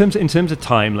 So in terms of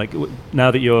time, like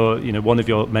now that you're one of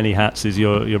your many hats is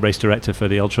your race director for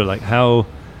the ultra, like how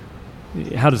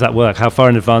does that work? How far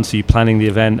in advance are you planning the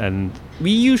event? And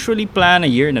we usually plan a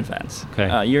year in advance. Okay.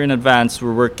 A year in advance,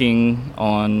 we're working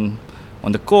on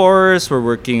the course. We're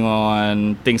working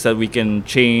on things that we can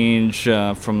change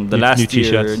from the last new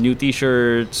year. t-shirts. New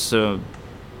t-shirts,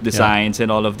 designs,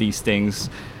 and all of these things.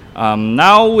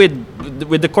 Now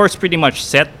with the course pretty much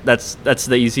set, that's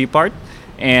the easy part.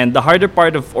 And the harder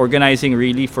part of organizing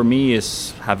really for me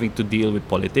is having to deal with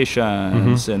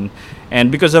politicians and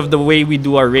because of the way we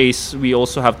do our race, we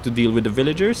also have to deal with the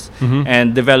villagers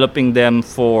and developing them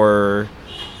for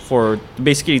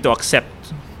basically to accept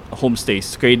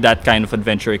homestays, to create that kind of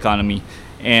adventure economy.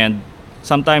 And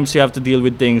sometimes you have to deal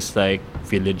with things like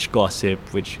village gossip,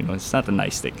 which it's not a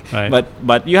nice thing. Right.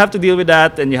 But you have to deal with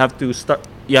that, and you have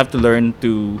to learn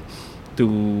to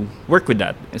work with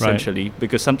that essentially,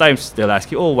 because sometimes they'll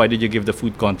ask you, why did you give the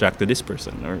food contract to this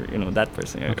person or that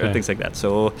person or things like that.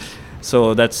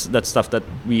 So that's stuff that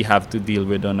we have to deal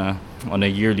with on a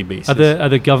yearly basis. Are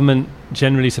the government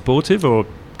generally supportive or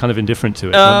kind of indifferent to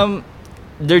it?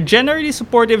 They're generally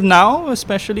supportive now,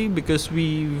 especially because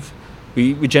we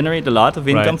generate a lot of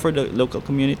income for the local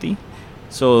community.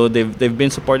 So they've been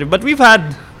supportive, but we've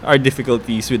had our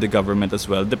difficulties with the government as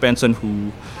well. Depends on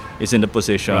who is in the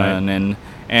position, and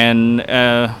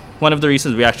one of the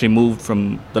reasons we actually moved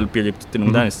from Alipio to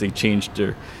Tinungdan is they changed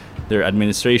their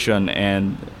administration,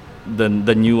 and the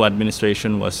new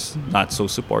administration was not so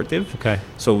supportive. Okay.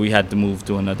 So we had to move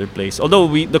to another place. Although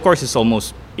the course is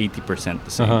almost 80%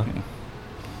 the same.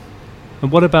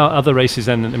 And what about other races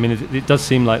then? I mean, it does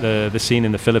seem like the scene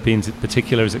in the Philippines in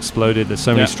particular has exploded. There's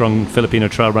so many strong Filipino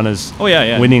trail runners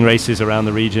winning races around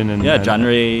the region. And John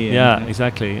Ray. Yeah,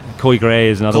 exactly. Koi Gray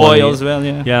is another Koi one. as well,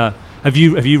 yeah. Yeah. Have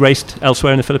you raced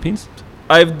elsewhere in the Philippines?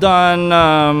 I've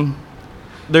done...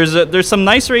 there's some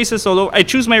nice races, although I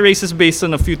choose my races based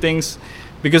on a few things.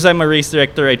 Because I'm a race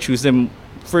director, I choose them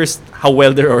first how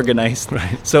well they're organized.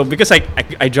 Right. So because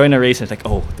I join a race and it's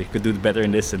like, they could do better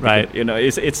in this. And right.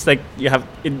 It's like you have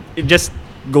it just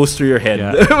goes through your head.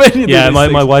 Yeah, when you do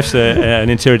my wife's an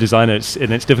interior designer,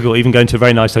 and it's difficult even going to a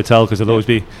very nice hotel because there'll always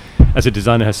be, as a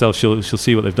designer herself, she'll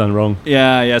see what they've done wrong.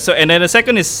 Yeah. So and then the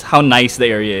second is how nice the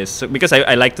area is. So, because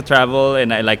I like to travel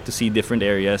and I like to see different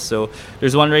areas. So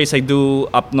there's one race I do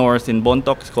up north in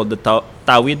Bontoc. It's called the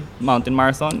Tawid Mountain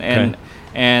Marathon,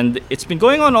 and it's been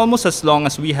going on almost as long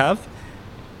as we have.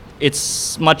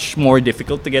 It's much more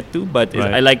difficult to get to, but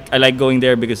I like going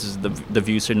there because the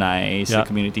views are nice, the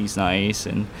community is nice,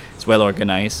 and it's well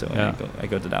organized. So I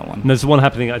go to that one. And there's one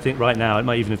happening, I think, right now. It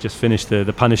might even have just finished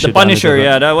the Punisher. The Punisher,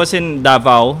 that was in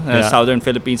Davao, southern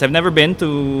Philippines. I've never been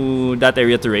to that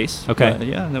area to race. Okay.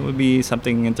 That would be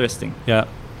something interesting. Yeah.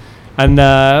 And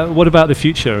what about the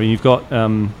future? You've got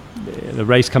the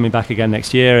race coming back again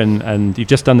next year, and you've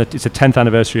just done it's the 10th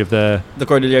anniversary of the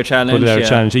Cordillera Challenge.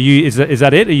 Challenge. Is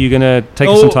that it? Are you going to take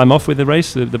some time off with the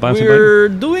race, the bouncing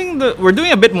bike? We're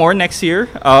doing a bit more next year,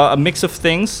 a mix of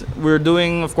things. We're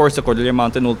doing, of course, the Cordillera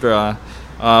Mountain Ultra.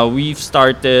 We've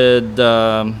started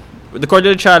the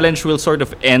Cordillera Challenge will sort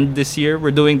of end this year. We're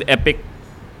doing the Epic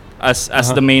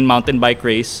as the main mountain bike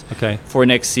race for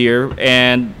next year,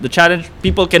 and the challenge,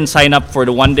 people can sign up for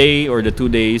the 1 day or the 2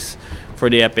 days for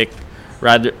the Epic,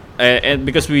 rather, and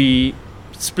because we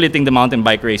splitting the mountain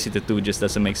bike race into two just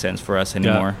doesn't make sense for us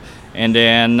anymore. And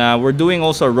then we're doing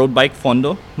also a road bike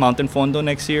mountain fondo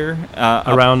next year.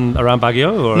 Around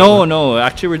Baguio? Or No.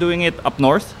 Actually, we're doing it up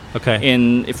north.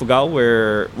 In Ifugao,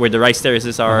 where the rice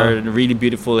terraces are, a really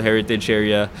beautiful heritage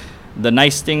area. The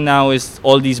nice thing now is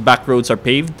all these back roads are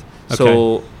paved.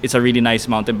 So it's a really nice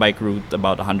mountain bike route,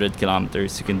 about 100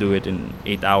 kilometers. You can do it in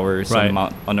 8 hours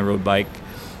on a road bike.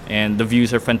 and the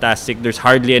views are fantastic. There's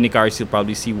hardly any cars. You'll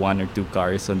probably see 1 or 2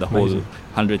 cars on the Amazing.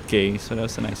 whole 100K. So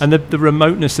that's a nice. And the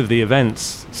remoteness of the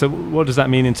events. So what does that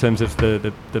mean in terms of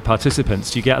the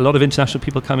participants? Do you get a lot of international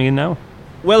people coming in now?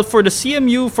 Well, for the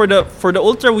CMU, for the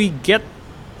Ultra, we get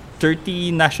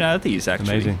 30 nationalities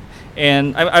actually. Amazing.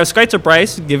 And I was quite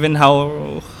surprised given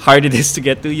how hard it is to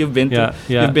get to. You've been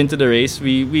to the race.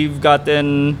 We've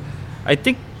gotten, I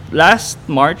think last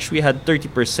March we had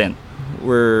 30%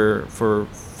 were for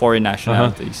foreign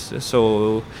nationalities.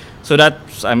 So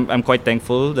that's I'm quite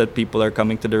thankful that people are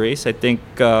coming to the race. I think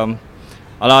a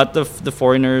lot of the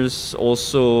foreigners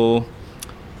also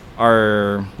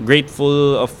are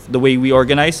grateful of the way we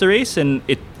organize the race, and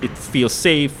it feels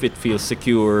safe, it feels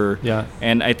secure. Yeah.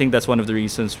 And I think that's one of the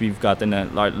reasons we've gotten a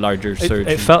larger surge.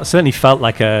 It certainly felt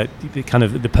like a kind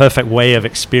of the perfect way of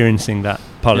experiencing that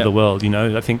part of the world.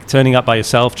 I think turning up by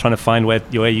yourself, trying to find where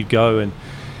you go,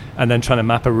 and then trying to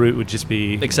map a route would just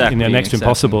be next to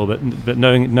impossible. But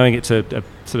knowing it's a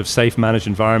sort of safe, managed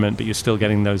environment, but you're still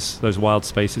getting those wild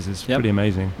spaces is pretty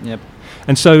amazing. Yep.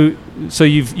 And so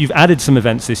you've added some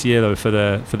events this year though for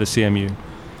the CMU.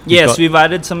 Yes, we've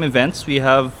added some events. We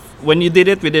have, when you did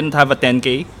it, we didn't have a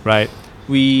 10K. Right.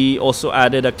 We also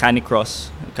added a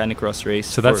canicross race.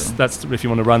 So that's if you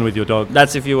want to run with your dog.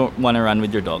 That's if you want to run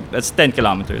with your dog. That's 10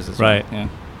 kilometers as well. Right. Yeah.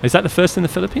 Is that the first in the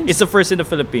Philippines? It's the first in the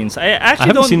Philippines. I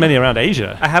haven't seen many around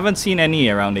Asia. I haven't seen any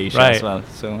around Asia as well.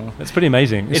 So that's pretty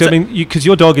amazing. So because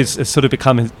your dog has sort of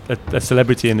become a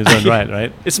celebrity in his own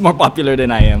right? It's more popular than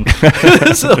I am.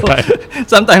 So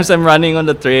sometimes I'm running on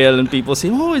the trail and people say,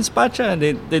 "Oh, it's Pacha," and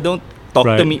they don't talk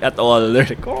to me at all. They're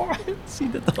like, "Oh, I see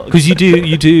the dog." Because you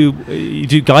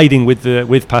do guiding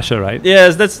with Pasha, right?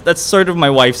 Yes, that's sort of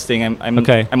my wife's thing.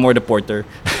 I'm more the porter.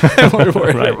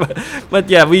 Right. But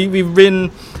yeah, we've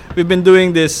been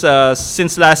doing this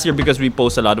since last year because we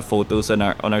post a lot of photos on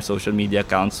our social media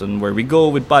accounts on where we go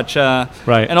with Pacha.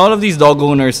 Right. And all of these dog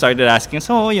owners started asking us,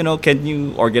 can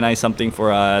you organize something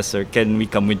for us, or can we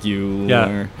come with you?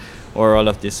 Yeah. Or all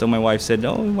of this. So my wife said,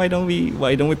 why don't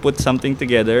we put something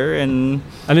together? And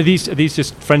are these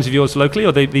just friends of yours locally, or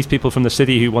are these people from the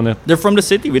city who want to? They're from the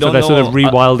city. We don't know. So they're sort of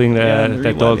rewilding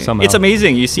their dogs somehow. It's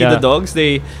amazing. You see the dogs.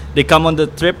 They come on the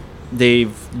trip.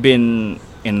 They've been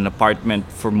in an apartment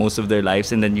for most of their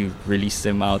lives, and then you release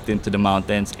them out into the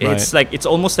mountains. Right. It's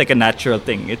almost like a natural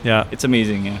thing. It's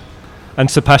amazing. Yeah. And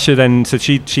so Pasha then,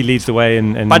 she leads the way,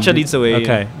 and Pacha leads the way.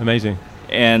 Okay, amazing.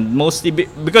 And mostly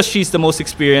because she's the most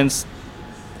experienced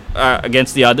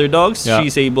against the other dogs,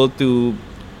 she's able to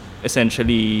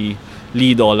essentially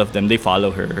lead all of them. They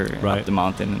follow her up the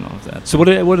mountain and all of that. So what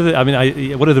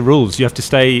are the rules? You have to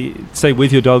stay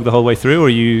with your dog the whole way through, or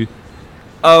you?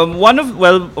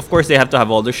 Of course they have to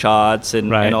have all the shots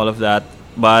and all of that.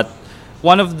 But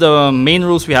one of the main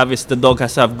rules we have is the dog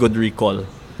has to have good recall.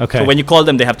 Okay. So when you call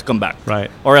them, they have to come back.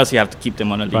 Right. Or else you have to keep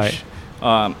them on a leash.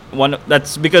 Right.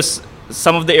 That's because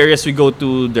some of the areas we go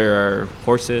to, there are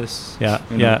horses,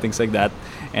 things like that,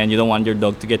 and you don't want your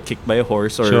dog to get kicked by a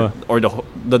horse, or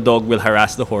the dog will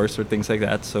harass the horse or things like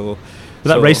that. So,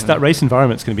 that race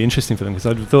environment's going to be interesting for them, because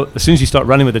I thought as soon as you start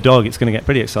running with the dog, it's going to get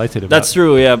pretty excited. That's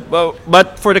true, yeah.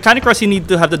 But for the canicross, you need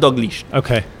to have the dog leashed.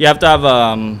 Okay. You have to have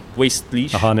waist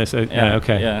leash, a harness,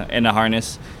 and a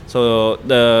harness. So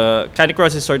the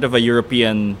canicross is sort of a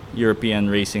European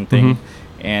racing thing,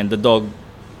 and the dog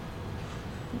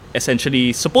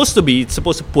essentially supposed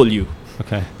to pull you.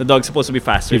 Okay. The dog's supposed to be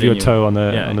faster. Give you a toe on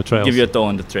the trails. Give you a toe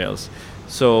on the trails.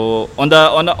 So on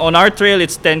our trail,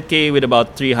 it's 10K with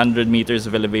about 300 meters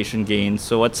of elevation gain.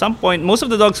 So at some point, most of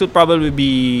the dogs will probably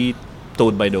be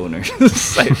towed by the owners.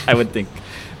 I would think,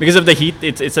 because of the heat.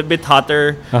 It's a bit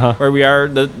hotter where we are.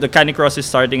 The canicross is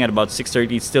starting at about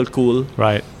 6:30. It's still cool.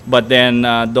 Right. But then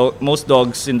most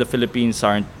dogs in the Philippines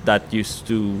aren't that used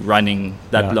to running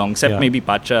that long, except maybe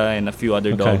Pacha and a few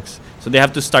other dogs. So they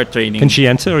have to start training. Can she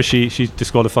enter, or is she's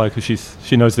disqualified because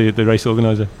she knows the race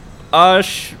organizer?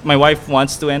 My wife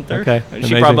wants to enter. Okay. She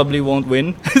Amazing. probably won't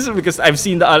win because I've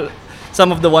seen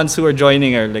some of the ones who are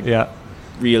joining are like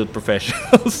real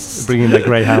professionals. Bringing their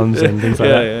greyhounds and things like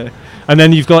that. Yeah. And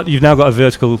then you've now got a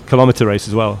vertical kilometer race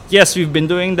as well. Yes, we've been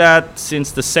doing that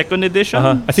since the second edition.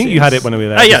 I think you had it when we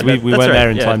were there. We weren't there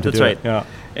in time to do it.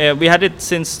 Yeah. We had it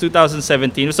since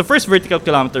 2017. It was the first vertical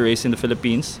kilometer race in the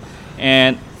Philippines.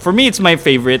 And for me, it's my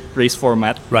favorite race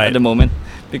format at the moment,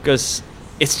 because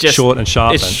it's just short and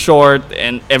sharp. It's short,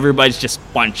 and everybody's just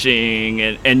punching,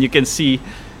 and you can see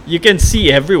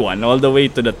everyone all the way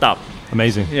to the top.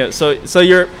 Amazing. Yeah. So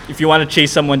if you want to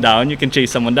chase someone down, you can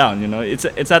chase someone down.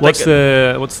 It's not what's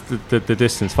the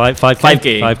distance?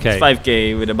 5K. 5K.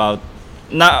 5K with about.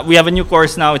 Now we have a new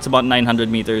course now. It's about 900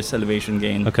 meters elevation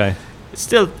gain. Okay.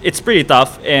 it's pretty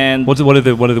tough. And What are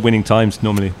the winning times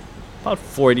normally? about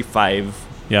 45.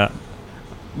 Yeah.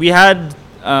 We had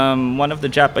one of the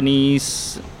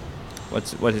Japanese,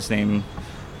 what's his name,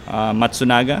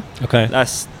 Matsunaga, Okay.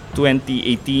 last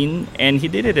 2018, and he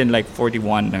did it in like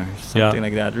 41 or something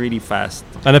like that, really fast.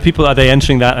 And are they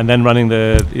entering that and then running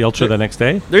the ultra the next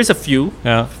day? There's a few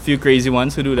crazy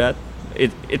ones who do that.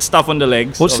 It's tough on the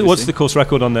legs. What's the course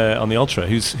record on the ultra?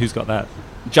 Who's got that?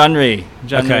 John Ray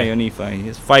Onifa.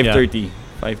 He's 5:30.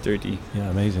 5:30. Yeah,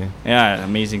 amazing. Yeah,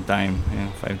 amazing time. Yeah,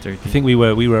 5:30. I think we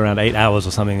were around 8 hours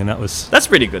or something, and that's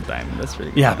pretty good time. That's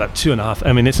pretty good. Yeah, about 2.5.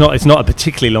 I mean, it's not a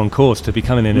particularly long course to be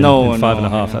coming in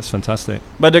 5.5. Yeah. That's fantastic.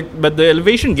 But the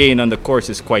elevation gain on the course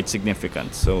is quite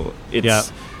significant. So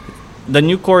the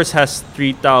new course has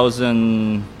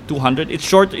 3,200.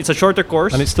 It's a shorter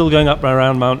course, and it's still going up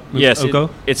around Mount Ugo.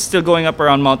 It's still going up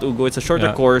around Mount Ugo. It's a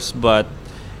shorter course, but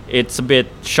it's a bit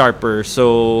sharper.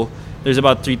 So there's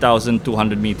about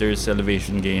 3,200 meters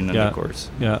elevation gain on the course.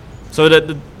 Yeah. So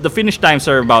the finish times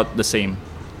are about the same.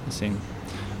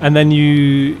 And then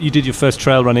you did your first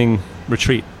trail running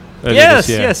retreat. Yes,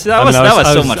 that was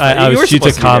so much fun. I was due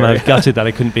to come. I was gutted that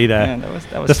I couldn't be there. Yeah, that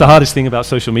was That's the hardest thing about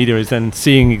social media is then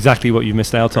seeing exactly what you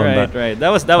missed out on. Right. That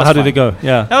was. How did it go?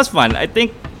 Yeah. That was fun. I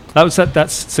think that's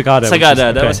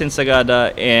Sagada. That was in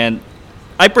Sagada, and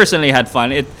I personally had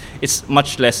fun. It's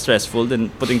much less stressful than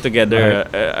putting together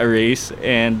a race,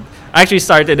 and I actually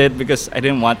started it because I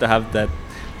didn't want to have that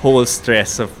whole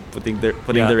stress of putting the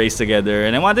race together,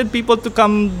 and I wanted people to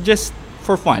come just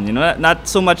for fun, not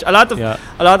so much. A lot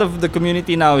of the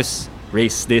community now is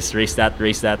race this, race that,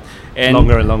 and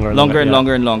longer and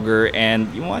longer,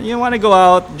 and you want to go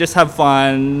out, just have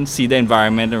fun, see the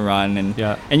environment and run,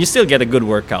 and you still get a good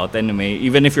workout anyway.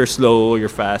 Even if you're slow or you're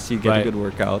fast, you get a good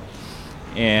workout.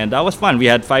 And that was fun. We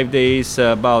had 5 days.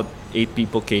 About 8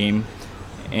 people came,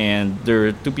 and there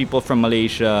were 2 people from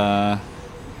Malaysia,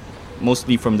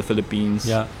 mostly from the Philippines.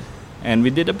 Yeah. And we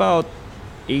did about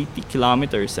 80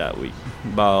 kilometers that week.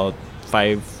 About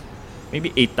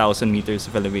 8,000 meters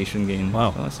of elevation gain.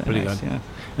 Wow, so that's pretty nice, good. Yeah.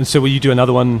 And so will you do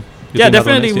another one? Yeah,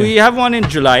 definitely. We have one in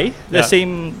July. The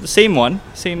same one,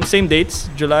 same dates.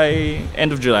 July,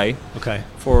 end of July. Okay.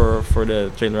 For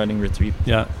the trail running retreat.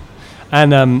 Yeah.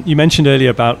 And you mentioned earlier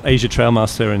about Asia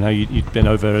Trailmaster and how you'd been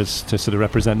over to sort of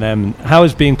represent them. How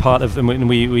is being part of them?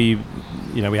 We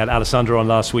had Alessandro on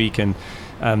last week and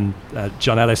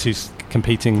John Ellis, who's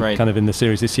competing kind of in the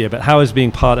series this year. But how has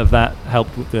being part of that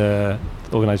helped with the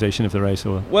organization of the race?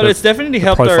 It's definitely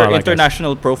helped our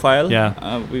international profile.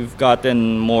 Yeah. We've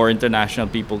gotten more international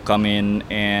people come in,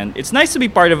 and it's nice to be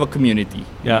part of a community.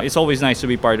 Yeah. It's always nice to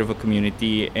be part of a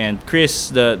community, and Chris,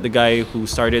 the guy who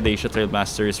started Asia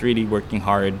Trailmaster, is really working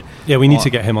hard. Yeah, we need to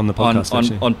get him on the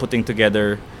podcast on putting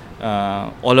together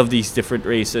all of these different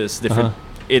races.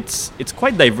 It's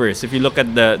quite diverse. If you look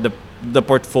at the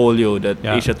portfolio that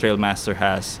Asia Trailmaster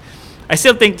has, I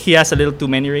still think he has a little too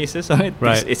many races on it.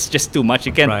 Right. It's just too much.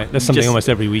 You can't. Right. There's something almost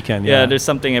every weekend. Yeah, there's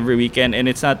something every weekend, and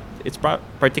it's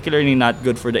particularly not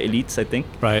good for the elites, I think.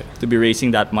 Right. To be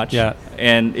racing that much. Yeah.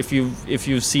 And if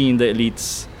you've seen the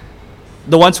elites,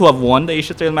 the ones who have won the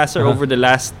Asia Trailmaster over the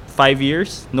last 5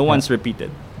 years, no one's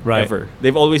repeated. Right. Ever.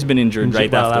 They've always been injured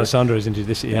right after. Alessandro is injured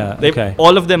this year. Yeah. Okay.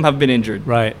 All of them have been injured.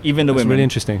 Right. Even the That's women. really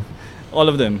interesting. All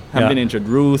of them have been injured.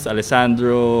 Ruth,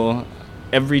 Alessandro,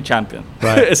 every champion,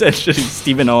 essentially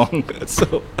Stephen Ong.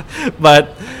 So,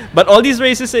 but all these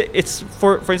races, it's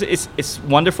for instance, it's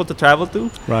wonderful to travel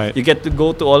to. Right. You get to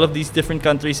go to all of these different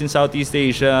countries in Southeast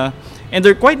Asia, and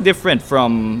they're quite different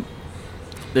from,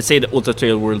 let's say, the Ultra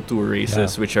Trail World Tour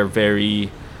races, which are very,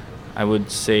 I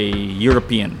would say,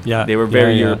 European. Yeah. They were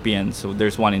very European. So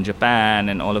there's one in Japan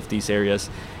and all of these areas,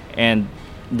 and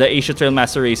the Asia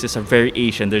Trailmaster races are very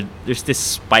Asian. There's this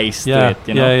spice to it,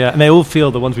 Yeah. And they all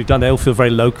feel, the ones we've done, they all feel very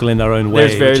local in their own way.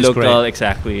 There's very local, great.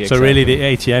 exactly. So really the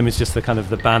ATM is just the kind of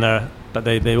the banner, but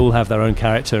they all have their own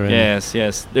character. Yes.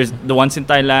 There's the ones in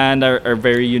Thailand are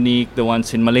very unique. The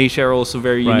ones in Malaysia are also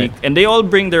very unique. And they all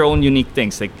bring their own unique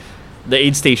things. Like the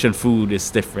aid station food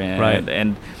is different.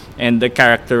 Right. And the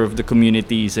character of the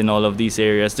communities in all of these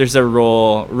areas. There's a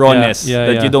rawness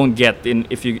that you don't get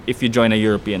if you join a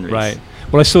European race. Right.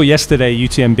 Well, I saw yesterday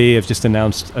UTMB have just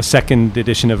announced a second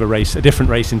edition of a different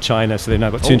race in China. So they've now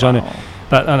got two in China.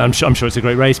 But and I'm sure it's a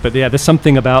great race. But there's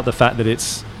something about the fact that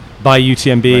it's by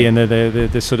UTMB and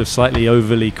the sort of slightly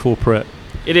overly corporate.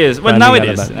 It is. Well, now it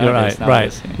is.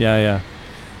 Right. Yeah.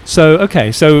 So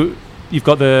you've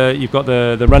got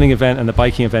the running event and the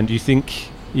biking event. Do you think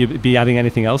you'd be adding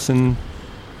anything else over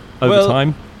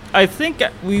time? I think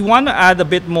we want to add a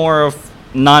bit more of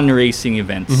non-racing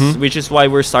events, which is why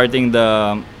we're starting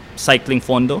the cycling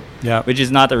fondo, Yeah. which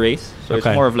is not a race. So Okay.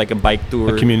 it's more of like a bike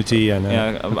tour, A community and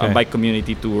a bike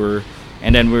community tour.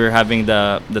 And then we're having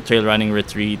the trail running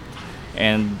retreat.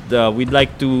 And we'd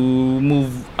like to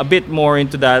move a bit more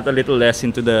into that, a little less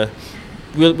into the...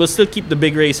 We'll still keep the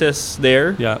big races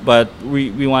there, Yeah. but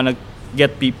we want to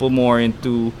get people more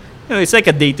into... it's like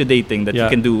a day-to-day thing that Yeah. you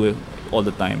can do all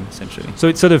the time, essentially. So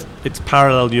it's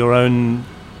paralleled your own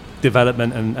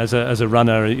development, and as a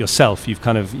runner yourself, you've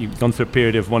gone through a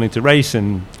period of wanting to race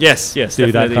and Yes, do that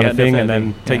definitely, kind of thing, and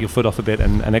definitely. then take your foot off a bit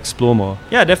and explore more.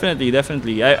 Yeah,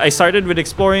 definitely. I started with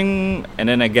exploring, and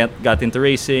then I got into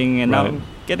racing, and now Right. I'm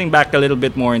getting back a little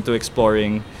bit more into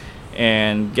exploring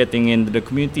and getting into the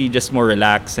community, just more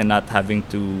relaxed and not having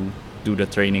to do the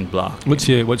training block. What's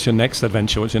your next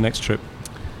adventure? What's your next trip?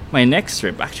 My next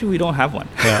trip, actually, we don't have one.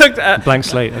 Yeah. Blank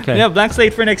slate. Okay. Yeah, blank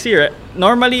slate for next year.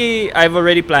 Normally, I've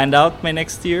already planned out my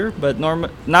next year, but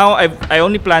now I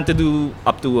only plan to do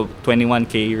up to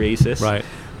 21K races. Right.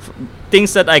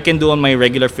 Things that I can do on my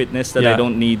regular fitness that Yeah. I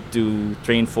don't need to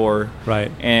train for.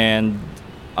 Right. And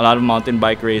a lot of mountain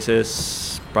bike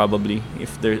races, probably.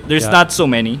 If there's Yeah. not so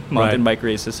many mountain Right. bike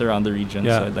races around the region,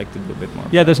 Yeah. so I'd like to do a bit more.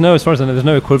 Yeah, as far as I know, there's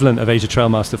no equivalent of Asia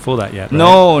Trailmaster for that yet.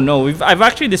 Right? No. I've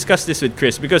actually discussed this with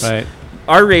Chris because Right.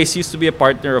 our race used to be a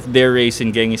partner of their race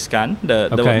in Genghis Khan,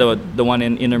 Okay. the one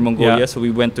in Inner Mongolia. Yeah. So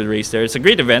we went to the race there. It's a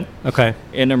great event, Okay.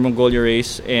 Inner Mongolia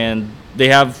race, and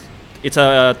it's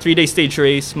a 3-day stage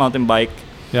race, mountain bike,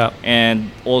 Yeah. and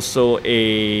also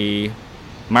a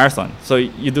marathon. So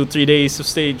you do 3 days of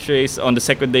stage race. On the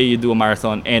second day, you do a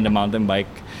marathon and a mountain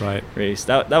bike Right. race.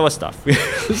 That was tough.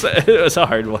 It was a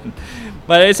hard one,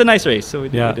 but it's a nice race. So we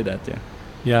Yeah. did that.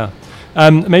 Yeah. Yeah.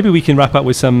 Maybe we can wrap up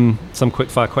with some quick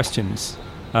fire questions.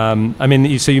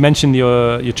 So you mentioned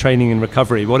your training and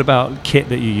recovery. What about kit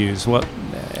that you use?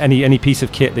 Any piece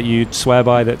of kit that you swear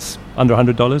by that's under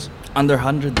 $100? Under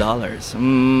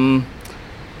 $100.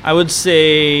 I would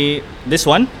say this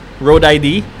one, Road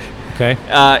ID. Okay.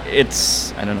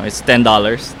 It's it's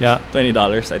 $10. Yeah.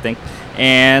 $20, I think.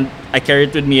 And I carry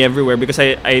it with me everywhere because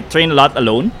I train a lot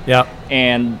alone. Yeah.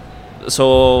 And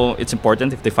so it's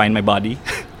important if they find my body,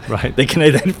 Right. they can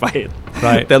identify it.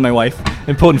 Right. Tell my wife.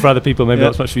 Important for other people, maybe Yeah.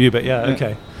 not so much for you, but yeah. Yeah.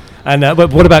 Okay. And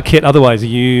but what about kit otherwise?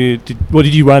 What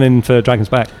did you run in for Dragon's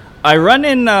Back? I run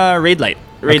in Raid Light.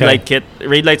 Raid Okay. Light kit.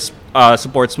 Raid Light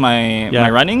supports my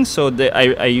running, so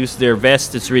I use their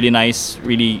vest. It's really nice.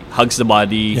 Really hugs the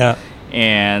body. Yeah.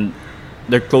 And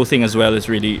their clothing as well is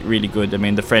really, really good. I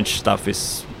mean, the French stuff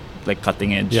is like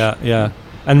cutting edge. Yeah. Yeah.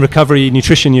 And recovery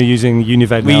nutrition, you're using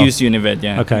Unived We now? use Unived,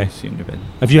 yeah. Okay. We use Unived.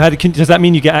 Have you does that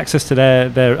mean you get access to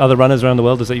their other runners around the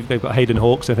world? They've got Hayden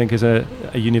Hawkes, I think, is a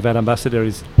Unived ambassador.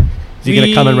 Is he going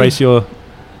to come and race your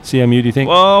CMU, do you think?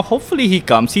 Well, hopefully he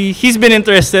comes. He's been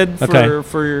interested Okay.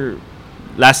 for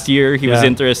last year. He was Yeah.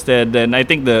 interested, and I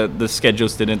think the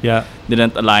schedules didn't Yeah.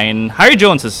 align. Harry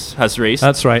Jones has raced.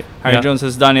 That's right. Harry Yeah. Jones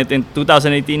has done it in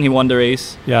 2018. He won the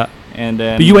race, Yeah. and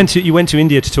then. But you went to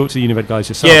India to talk to the Unived guys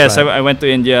yourself. Yes, right? I went to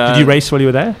India. Did you race while you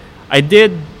were there? I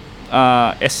did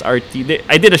SRT.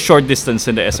 I did a short distance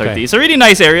in the SRT. Okay. It's a really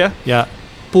nice area. Yeah.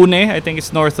 Pune, I think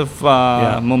it's north of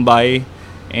Mumbai,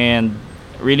 and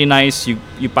really nice.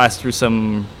 You pass through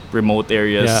some remote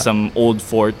areas, Yeah. some old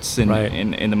forts in Right.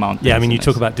 in the mountains. Yeah, I mean, you Nice.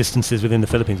 talk about distances within the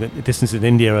Philippines. Distances in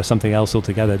India are something else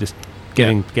altogether. Just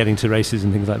getting to races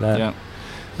and things like that.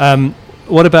 Yeah.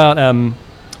 What about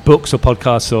books or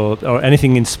podcasts or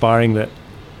anything inspiring that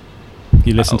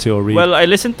you listen to or read? Well, I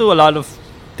listen to a lot of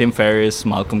Tim Ferriss,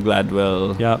 Malcolm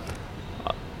Gladwell. Yeah.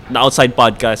 The Outside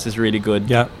Podcast is really good.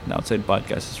 Yeah. The Outside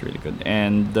Podcast is really good,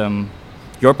 and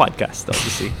your podcast,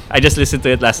 obviously. I just listened to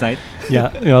it last night. Yeah.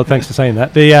 Well, thanks for saying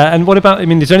that. And what about? I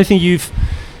mean, is there anything you've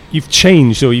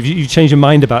changed or you've changed your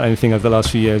mind about anything over the last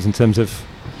few years in terms of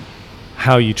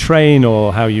how you train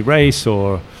or how you race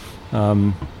or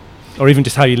even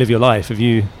just how you live your life? Have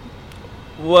you?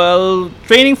 Well,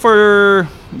 training for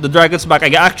the Dragon's Back, I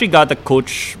actually got a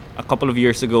coach a couple of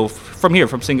years ago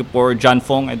from Singapore, John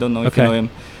Fong. I don't know if you know him.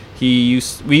 We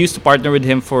used to partner with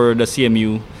him for the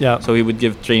CMU. Yeah. So he would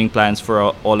give training plans for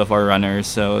all of our runners.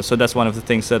 So that's one of the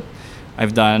things that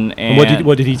I've done. And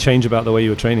what did he change about the way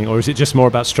you were training, or is it just more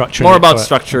about structure? more about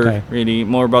structure, Okay. really.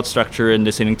 More about structure and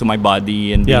listening to my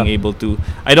body and being able to.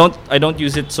 I don't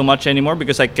use it so much anymore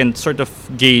because I can sort of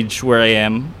gauge where I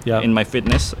am in my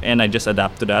fitness, and I just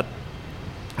adapt to that.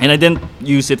 And I didn't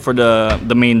use it for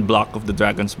the main block of the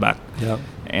Dragon's Back. Yeah.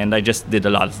 And I just did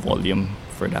a lot of volume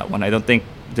for that one. I don't think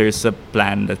there's a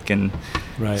plan that can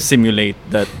simulate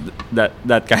that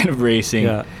kind of racing.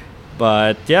 Yeah.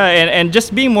 But and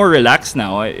just being more relaxed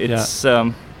now. It's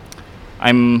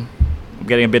I'm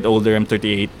getting a bit older. I'm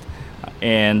 38,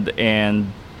 and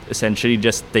essentially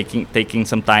just taking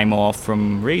some time off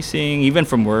from racing, even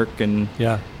from work, and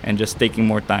just taking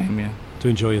more time. Yeah. To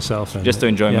enjoy yourself. Just to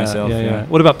enjoy myself. Yeah.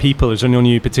 What about people? Is there anyone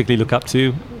you particularly look up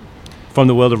to from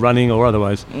the world of running or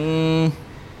otherwise?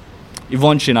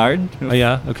 Yvonne Chinard. Oh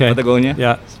yeah. Okay. Patagonia.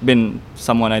 Yeah. It's been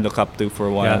someone I look up to for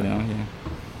a while now.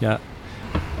 Yeah.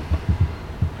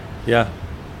 Yeah.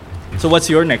 So what's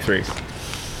your next race?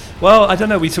 Well, I don't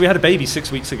know. We had a baby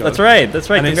 6 weeks ago. That's right. And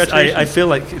Congratulations. I feel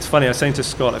like it's funny. I was saying to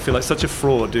Scott, I feel like such a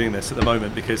fraud doing this at the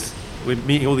moment because we're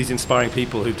meeting all these inspiring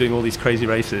people who are doing all these crazy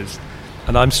races,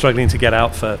 and I'm struggling to get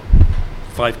out for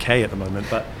 5K at the moment.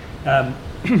 But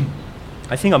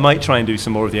I think I might try and do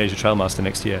some more of the Asia Trailmaster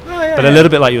next year. A little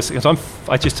bit like yours, because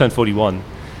I just turned 41.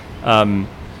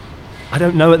 I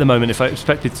don't know at the moment if I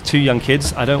expect it's 2 young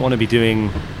kids. I don't want to be doing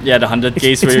the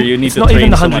 100Ks where you need to train. It's not even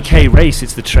the so 100K race.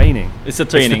 It's the training. It's the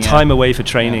training. It's the time away for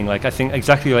training. Like I think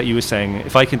exactly like you were saying.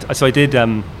 If I could, so I did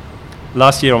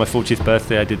last year on my 40th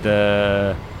birthday. I did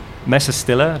the Mesa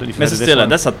Stilla. I don't know if you've heard of this one.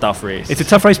 That's a tough race. It's a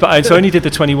tough race, but I only did the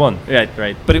 21.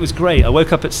 Right. But it was great. I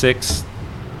woke up at 6.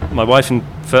 My wife and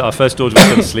our first daughter was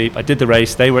still asleep. I did the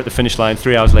race. They were at the finish line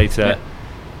 3 hours later. Yeah.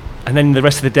 And then the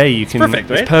rest of the day you can. Perfect,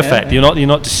 right? It's perfect. Yeah. You're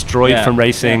not destroyed from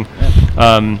racing.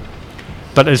 Yeah.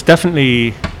 But there's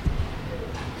definitely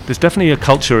a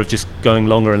culture of just going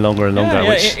longer and longer and longer,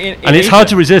 and it's Asia. Hard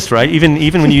to resist, right? Even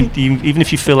when even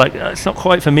if you feel like it's not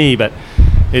quite for me, but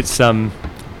it's. I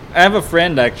have a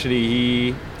friend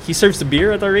actually. He serves the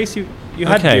beer at our race. You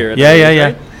had beer. At Yeah.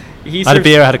 Right? I had a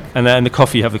beer, and the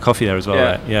coffee. You have the coffee there as well,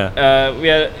 right?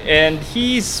 Yeah. And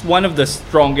he's one of the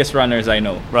strongest runners I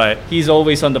know. Right. He's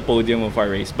always on the podium of our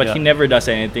race, but he never does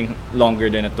anything longer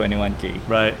than a 21K.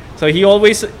 Right. So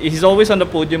he's always on the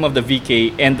podium of the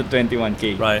VK and the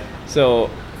 21K. Right. So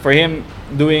for him,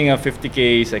 doing a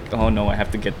 50K is like, oh no, I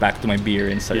have to get back to my beer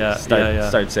and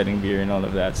start selling beer and all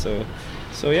of that.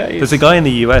 So yeah, there's a guy in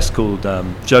the US called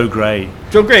Joe Gray.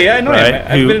 Joe Gray, I know him.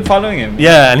 I've been following him.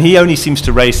 Yeah, and he only seems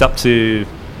to race up to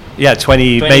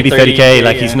 20 maybe 30K.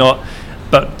 Like he's not,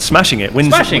 but smashing it,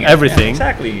 wins everything.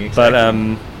 Exactly. But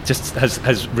just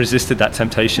has resisted that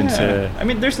temptation to. I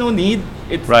mean, there's no need.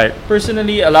 It's right.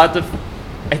 Personally, a lot of,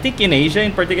 I think in Asia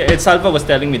in particular, Salva was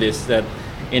telling me this, that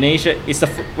in Asia, it's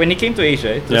when he came to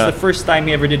Asia, it was the first time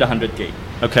he ever did 100K.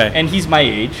 Okay. And he's my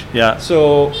age. Yeah.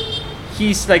 So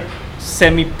he's like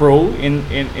semi-pro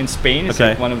in Spain. It's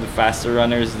like one of the faster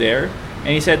runners there. And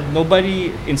he said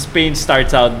nobody in Spain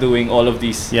starts out doing all of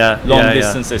these long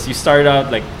distances. You start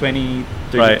out like 20,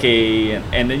 30K,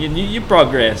 and then you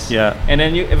progress. Yeah. And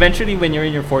then you eventually, when you're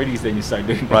in your 40s, then you start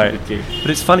doing 100K.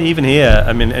 But it's funny even here.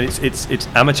 I mean, it's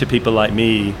amateur people like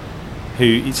me who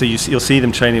you'll see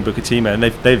them training Bukit Timah, and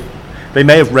they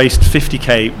may have raced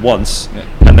 50K once,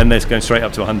 and then they're going straight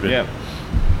up to 100. Yeah.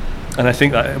 And I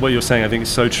think that what you're saying, I think is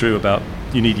so true about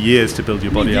you need years to build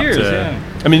your body up to.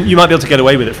 Yeah. I mean, you might be able to get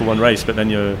away with it for one race, but then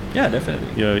you're definitely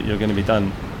you're going to be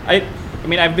done. I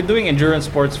mean, I've been doing endurance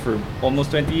sports for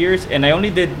almost 20 years, and I only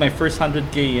did my first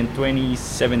 100K in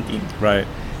 2017. Right.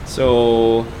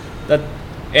 So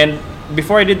and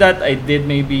before I did that, I did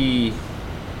maybe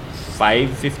 5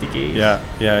 50K.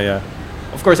 Yeah.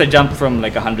 Of course, I jumped from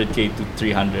like 100K to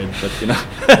 300, but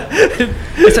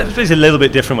it's a little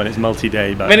bit different when it's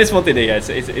multi-day. But when it's multi-day, it's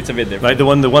a bit different. Like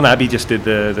the one Abby just did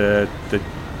the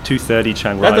 2:30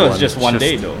 Chiang Rai. That was just one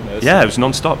day though. It was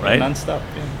non-stop, right? Non-stop.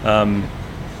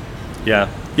 Yeah.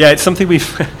 It's something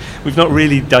we've not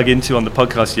really dug into on the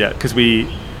podcast yet because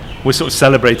we're sort of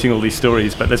celebrating all these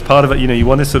stories, but there's part of it. You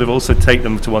want to sort of also take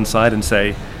them to one side and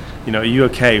say, are you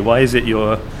okay? Why is it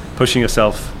you're pushing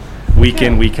yourself week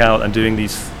in, week out, and doing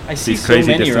these crazy distances? I see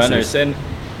so many runners,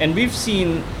 and we've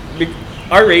seen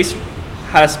our race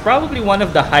has probably one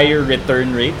of the higher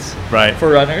return rates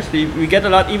for runners. We get a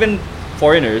lot, even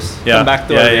foreigners come back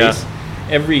to our race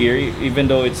every year, even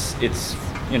though it's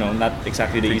not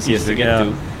exactly the easiest to get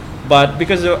to. But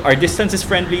because our distance is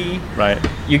friendly,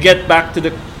 you get back to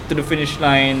the finish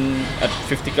line at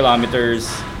 50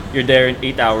 kilometers. You're there in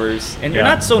 8 hours, and you're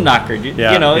not so knackered. You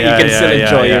can still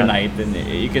enjoy your night, and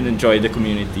you can enjoy the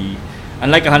community.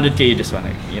 Unlike 100K, you just want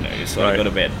to go to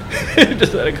bed.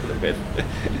 Just want to go to bed.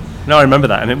 No, I remember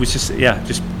that, and it was just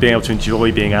being able to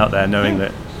enjoy being out there, knowing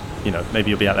that maybe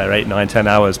you'll be out there 8, 9, 10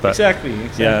 hours. But exactly.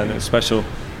 Yeah, and it's special.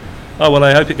 Oh well,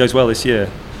 I hope it goes well this year.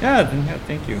 Yeah,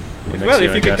 thank you. next Well, year,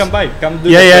 if I you can guess. come by, come do.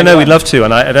 Yeah, the no, we'd 21. love to.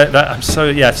 And I'm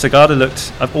so Sagada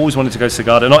looked. I've always wanted to go to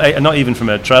Sagada, not even from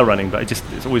a trail running, but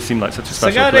it's always seemed like such a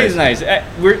special Sagada place. is nice.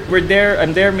 We're there.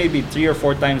 I'm there maybe 3 or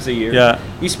 4 times a year. Yeah.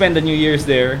 We spend the New Year's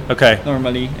there. Okay.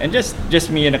 Normally, and just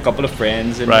me and a couple of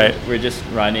friends, and Right. we're just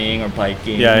running or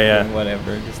biking. Yeah. or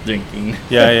whatever, just drinking.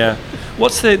 Yeah.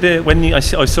 What's the when I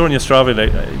saw on your Strava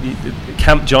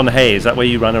Camp John Hay? Is that where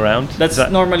you run around? That's Is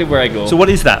that, normally where I go. so what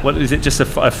is that? What is it? Just a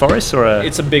forest or a?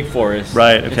 It's a big forest.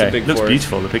 Right. It's Okay. a big Looks forest.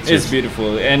 beautiful. The pictures. It's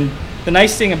beautiful, and the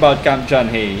nice thing about Camp John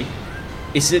Hay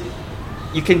is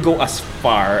you can go as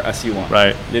far as you want.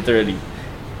 Right. Literally,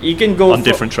 you can go On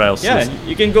different trails. Yeah,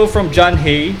 you can go from John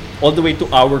Hay all the way to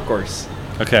our course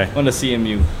Okay. on the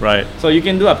CMU. Right. So you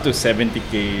can do up to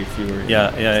 70K if you were.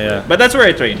 Yeah. But that's where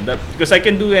I train. Because I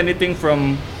can do anything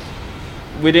from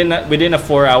within a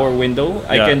 4-hour window.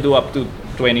 I Yeah. can do up to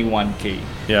 21K.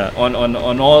 Yeah. On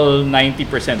all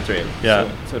 90% trail. Yeah.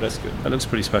 So that's good. That looks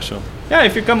pretty special. Yeah,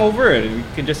 if you come over, you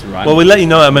can just run. Well, we'll let you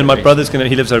know. I mean, my Race. brother's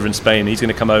he lives over in Spain. He's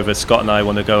going to come over. Scott and I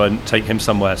want to go and take him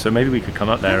somewhere. So maybe we could come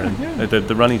up there. And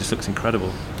the running just looks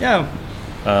incredible. Yeah.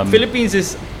 Philippines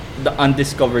is the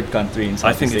undiscovered country in I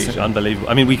Southeast think it's Asia. unbelievable.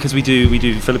 I mean, because we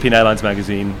do Philippine Airlines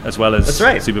magazine as well as That's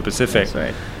right. Super Pacific. That's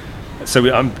right.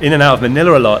 So I'm in and out of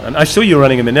Manila a lot, and I saw you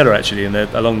running in Manila actually,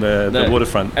 along the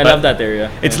waterfront. I But love that area.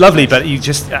 It's Yeah. lovely, but you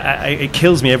just it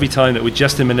kills me every time that we're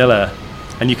just in Manila,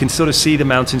 and you can sort of see the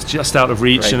mountains just out of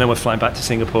reach, Right. and then we're flying back to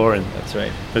Singapore, and That's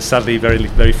right. there's sadly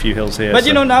very few hills here. But so-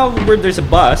 you know, now where there's a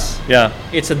bus, yeah,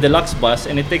 it's a deluxe bus,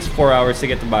 and it takes 4 hours to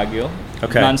get to Baguio.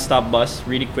 Okay. Non-stop bus,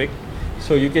 really quick.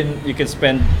 So you can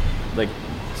spend like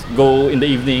go in the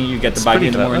evening, you get to It's Baguio pretty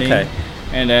in the clever, morning, okay.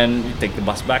 and then you take the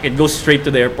bus back. It goes straight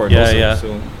to the airport. Yeah, also, yeah. So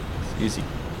it's easy.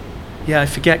 yeah. I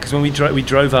forget because when we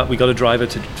drove up, we got a driver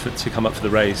to come up for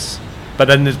the race. But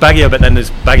then there's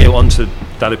Baguio onto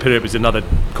Alipio. It was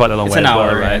quite a long It's way an as hour,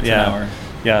 well, right? right? It's Yeah, an hour.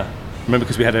 yeah. Remember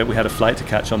because we had a flight to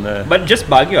catch on the. But just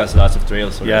Baguio has lots of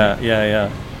trails. Already. Yeah.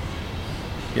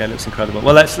 Yeah, it looks incredible.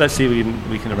 Well, let's see if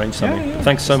we can arrange something. Yeah. But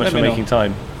thanks so Just much let for me making know.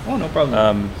 time. Oh, no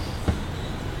problem.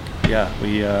 Yeah,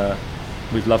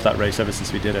 we've loved that race ever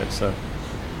since we did it. So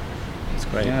it's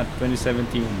great. Yeah,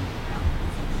 2017.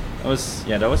 That was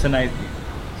a nice.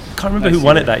 I can't remember Nice who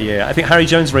won year. it that year. I think Harry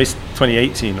Jones raced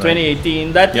 2018. Right?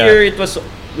 2018. That Yeah. year it was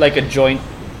like a joint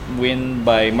win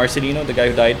by Marcelino, the guy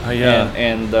who died, Oh, yeah.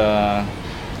 and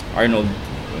Arnold.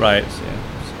 Right. So,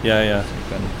 Yeah.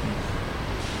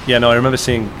 Yeah. No, I remember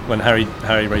seeing when Harry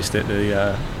raced it.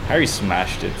 Harry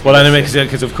smashed it. Well, I know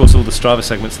because of course all the Strava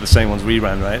segments are the same ones we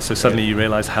ran, right? So suddenly you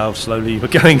realise how slowly you were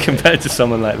going compared to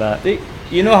someone like that.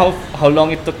 You know how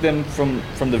long it took them from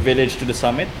the village to the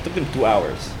summit? It took them 2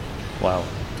 hours. Wow.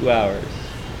 2 hours.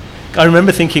 I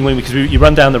remember thinking because you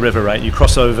run down the river, right? You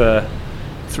cross over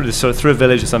through a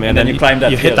village or something, And then you climb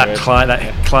that You hit hill, that right? climb.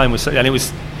 That climb was, and it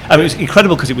was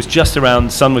incredible because it was just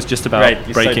around. Sun was just about Right,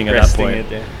 you start breaking at that breasting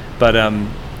point. it, yeah.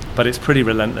 But it's pretty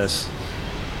relentless,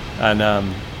 and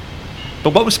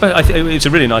but what was special? I think it's a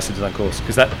really nicely designed course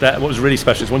because that what was really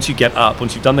special is once you get up,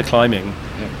 once you've done the climbing,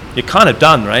 you're kind of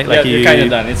done, right? Yeah, you're kind of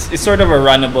done. It's sort of a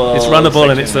runnable. It's runnable,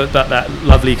 and it's section. that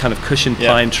lovely kind of cushioned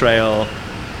Yeah. pine trail,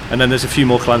 and then there's a few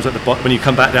more climbs at the bottom when you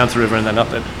come back down to the river and then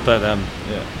up it. But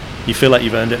you feel like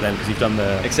you've earned it then because you've done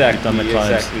the you've done the climbs.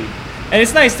 Exactly. And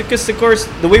it's nice because the course,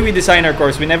 the way we design our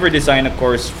course, we never design a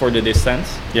course for the distance.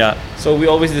 Yeah, So we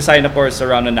always design a course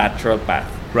around a natural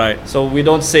path. right, So we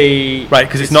don't say right,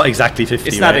 because it's not exactly 50.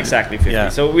 It's not right? exactly 50. Yeah.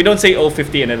 So we don't say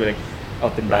 50 and then we're like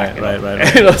out and back.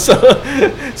 Right. You know,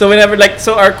 so whenever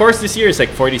so our course this year is like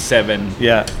 47.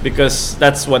 Yeah, Because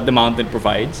that's what the mountain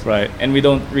provides. Right. And we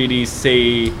don't really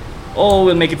say, oh,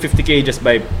 we'll make it 50K just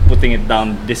by putting it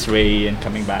down this way and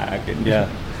coming back. And yeah.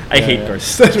 I hate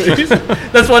courses.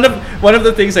 That's one of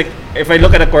the things. Like if I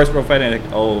look at a course profile and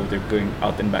like, oh, they're going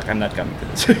out and back. I'm not coming to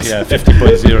this. Yeah,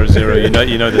 50.00.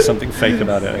 You know, there's something fake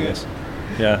about it, I guess.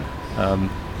 Yeah.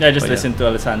 Yeah, I just But listened to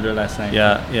Alessandro last night.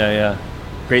 Yeah.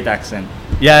 Great accent.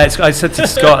 Yeah, I said to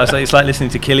Scott, I was like, it's like listening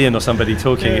to Killian or somebody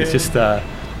talking. Yeah, It's yeah.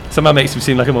 just somehow makes him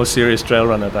seem like a more serious trail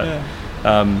runner. But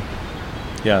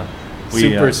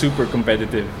Super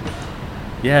competitive.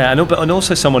 Yeah, and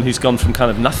also someone who's gone from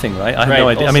kind of nothing, right? I had no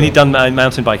Right, idea. I mean, also. he'd done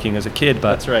mountain biking as a kid,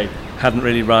 but That's right. hadn't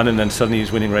really run, and then suddenly he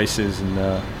was winning races. And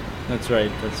That's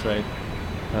right.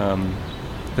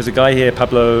 there's a guy here,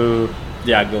 Pablo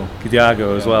Diago.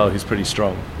 Diago, as Yeah. well, who's pretty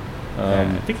strong. I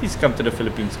think he's come to the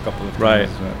Philippines a couple of times. Right.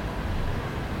 As well.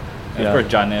 And Yeah. for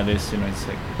John Ellis, he's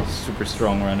like a super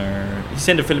strong runner. He's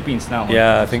in the Philippines now. huh?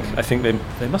 Yeah, I think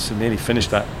they must have nearly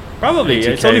finished that. Probably.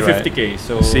 80K, It's only right? 50K.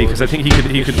 So See, because I think he could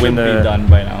it win should be the. done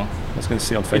by now. I was going to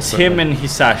see on Facebook. It's him and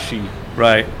Hisashi.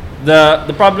 Right.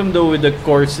 The problem though with the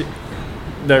course,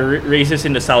 races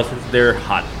in the south, they're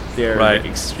hot. They're Right. like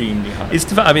extremely hot. Is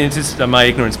Davao, I mean, it's just my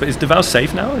ignorance, but is Davao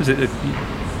safe now? Is it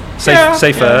safe, Yeah,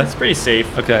 safer? yeah, it's pretty safe.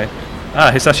 Okay.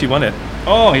 Hisashi won it.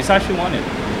 Oh, he's actually won it.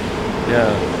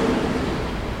 Yeah.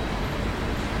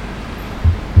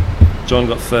 John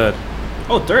got third.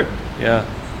 Oh, third. Yeah.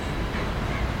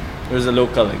 There's a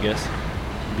local, I guess.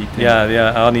 Beat him.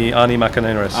 Yeah. Arnie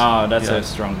Macaneras. Oh, that's Yeah. a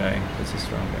strong guy. That's a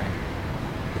strong guy.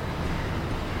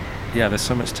 Yeah, there's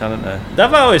so much talent there.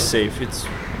 Davao is safe. It's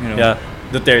Yeah.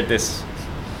 Duterte's.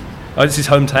 Oh, it's his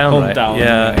hometown, right? Hometown,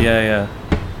 Yeah, yeah. yeah.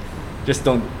 Just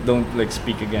don't like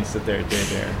speak against Duterte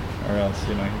there, or else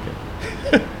you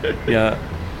get. Yeah.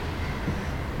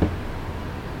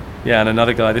 Yeah, and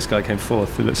another guy, this guy came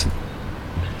fourth. This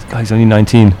guy's only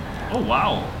 19. Oh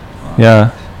wow.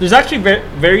 Yeah. There's actually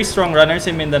very strong runners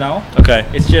in Mindanao. Okay.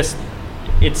 It's just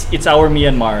it's our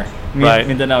Myanmar. Right.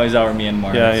 Mindanao is our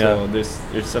Myanmar. Yeah, So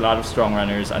there's a lot of strong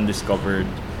runners undiscovered,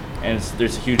 and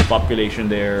there's a huge population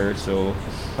there. So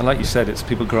And like you said, it's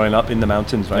people growing up in the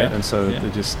mountains, right? Yeah, And so yeah.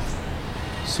 they're just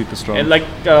super strong. and like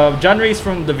John Ray's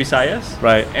from the Visayas,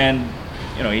 Right. And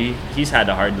he's had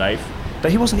a hard life.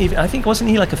 But he wasn't even, I think, wasn't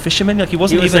he like a fisherman? Like he He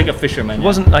wasn't was even, like a fisherman. He yeah.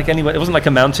 wasn't like anywhere, it wasn't like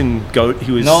a mountain goat.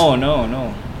 He was. No.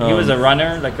 He was a Um,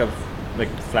 runner, like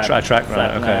flat track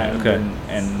runner, okay, land, okay.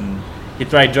 And he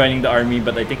tried joining the army,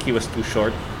 but I think he was too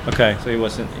short, Okay. so he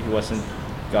wasn't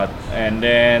got. And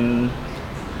then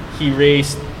he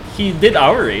did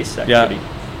our race actually,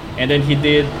 and then he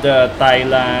did the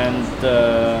Thailand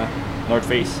North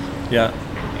Face, Yeah.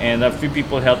 and a few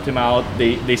people helped him out.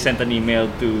 They sent an email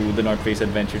to the North Face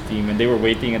Adventure team, and they were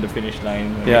waiting at the finish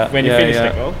line. When he finished,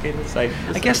 like, okay, that's like.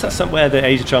 I guess that's somewhere the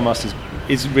Asia Trail Masters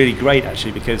is really great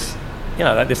actually, because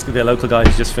the local guy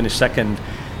who's just finished second.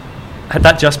 Had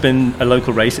that just been a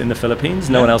local race in the Philippines,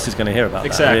 no one else is going to hear about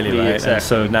Exactly, that, really, right? exactly. And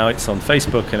so now it's on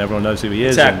Facebook and everyone knows who he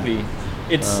is. Exactly.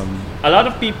 It's a lot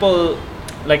of people,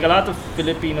 like a lot of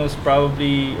Filipinos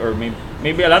probably, or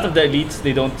maybe a lot of the elites,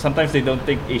 sometimes they don't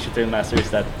think Asia Trail Master is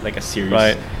that like a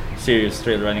serious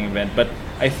trail running event. But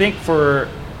I think for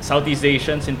Southeast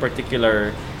Asians in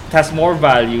particular, it has more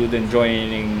value than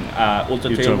joining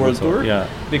Ultra Trail World Tour, yeah.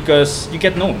 because you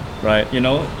get known. Right.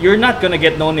 You're not gonna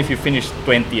get known if you finish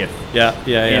 20th. Yeah.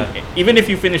 And even if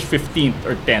you finish 15th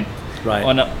or 10th Right.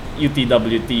 on a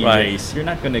UTWT Right. race, you're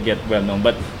not gonna get well known.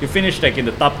 But you finish like in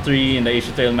the top 3 in the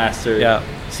Asia Trail Master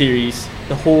series,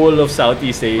 the whole of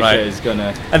Southeast Asia is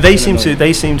gonna. And they seem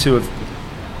to have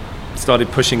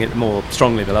started pushing it more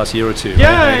strongly the last year or two.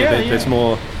 Yeah, right? There's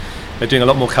more. They're doing a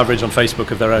lot more coverage on Facebook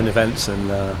of their own events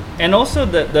And also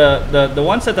the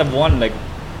ones that have won, like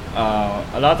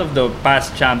a lot of the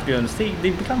past champions,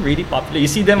 they become really popular. You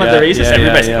see them at the races,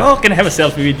 everybody's like, oh, can I have a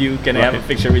selfie with you? Can I have a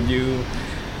picture with you?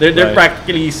 They're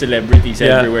practically celebrities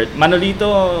everywhere.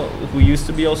 Manolito, who used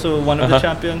to be also one of the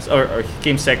champions, or he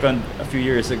came second a few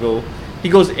years ago, he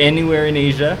goes anywhere in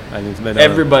Asia,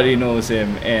 everybody knows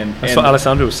him. And that's what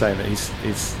Alessandro was saying, that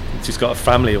he's got a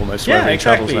family almost wherever he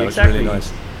travels now. It's really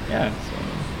nice. Yeah.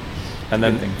 And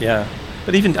then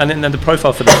but even and then the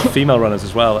profile for the female runners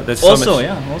as well. There's so much.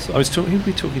 Also. I was who were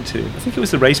we talking to? I think it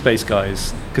was the race-based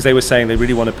guys, because they were saying they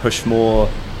really want to push more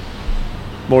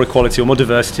equality or more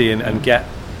diversity and get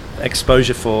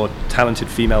exposure for talented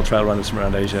female trail runners from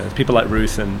around Asia. People like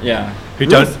Ruth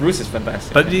Ruth is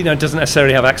fantastic. But doesn't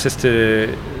necessarily have access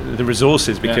to the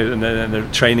resources because and the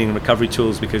training and recovery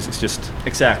tools, because it's just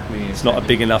it's not a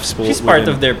big enough sport. She's part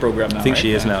of their program now. I think right?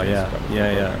 she is now.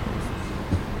 Yeah.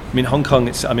 I mean, Hong Kong.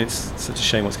 It's such a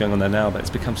shame what's going on there now, but it's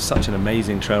become such an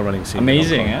amazing trail running scene.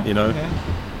 Amazing, in Hong Kong,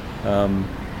 Yeah.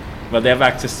 Well, they have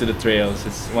access to the trails.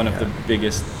 It's one of the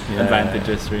biggest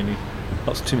advantages, really.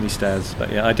 Too many stairs,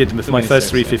 but I did my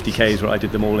first 350Ks where I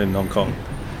did them all in Hong Kong,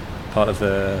 part of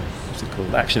the what's it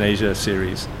called, Action Asia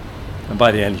series. And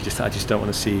by the end, I just don't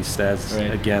want to see stairs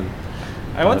again.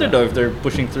 I wonder though if they're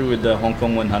pushing through with the Hong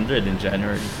Kong 100 in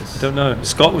January. I don't know.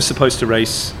 Scott was supposed to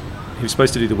race. He was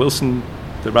supposed to do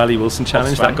the Rally Wilson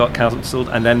Challenge. That got cancelled,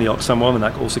 and then the Oxfam one, and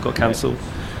that also got cancelled.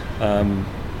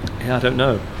 I don't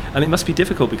know. And it must be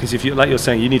difficult, because if you, like you're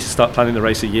saying, you need to start planning the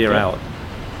race a year out.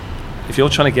 If you're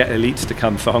trying to get elites to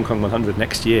come for Hong Kong 100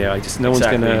 next year, no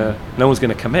one's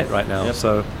gonna commit right now. Yep.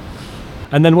 So,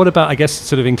 and then what about, I guess,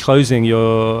 sort of in closing,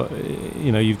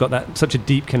 you've got that such a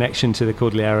deep connection to the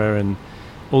Cordillera and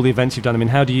all the events you've done. I mean,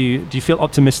 how do you feel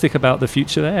optimistic about the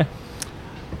future there?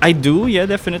 I do, yeah,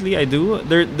 definitely, I do.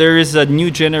 There is a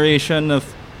new generation of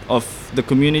the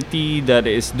community that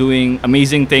is doing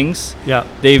amazing things. Yeah,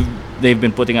 they've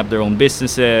been putting up their own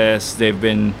businesses. They've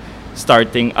been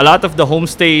starting a lot of the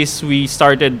homestays we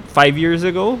started 5 years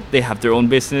ago. They have their own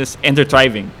business and they're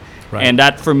thriving. Right. And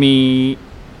that for me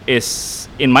is,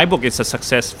 in my book, it's a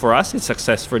success for us, it's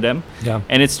success for them. Yeah.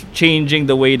 And it's changing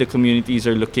the way the communities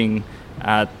are looking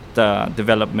at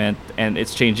development, and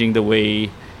it's changing the way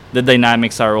the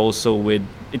dynamics are also with,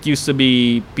 it used to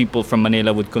be people from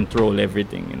Manila would control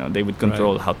everything, they would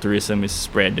control how tourism is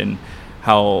spread and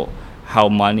how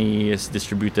money is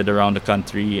distributed around the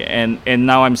country. And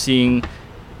now I'm seeing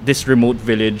this remote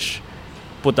village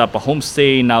put up a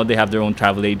homestay. Now they have their own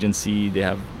travel agency, they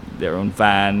have their own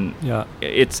van. Yeah.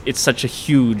 It's such a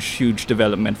huge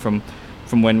development from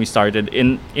when we started.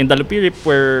 In Alipio,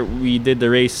 where we did the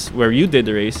race, where you did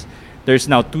the race, there's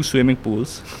now 2 swimming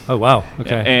pools. Oh wow.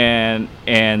 Okay. And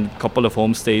a couple of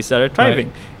homestays that are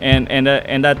thriving. Right.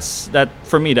 And that's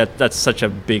for me, that's such a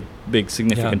big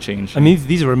significant change. I mean,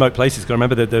 these are remote places. I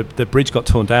remember that the bridge got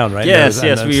torn down, right? Yes,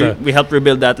 we helped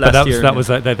rebuild that last year. That was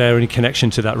their only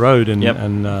connection to that road, and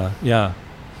yeah.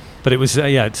 But it was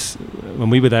it's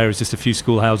when we were there, it was just a few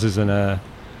schoolhouses and a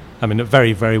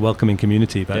very, very welcoming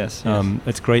community. But yes.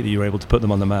 It's great that you were able to put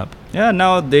them on the map. Yeah,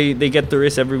 now they get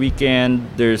tourists every weekend.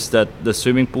 There's the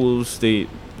swimming pools. They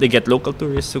get local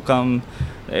tourists who come.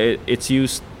 It's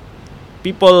used.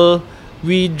 People,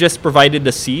 we just provided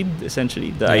the seed,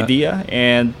 essentially, the idea,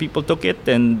 and people took it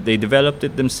and they developed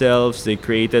it themselves. They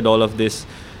created all of these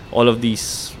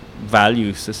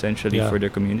values, essentially, for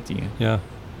their community. Yeah.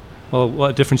 Well, what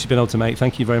a difference you've been able to make.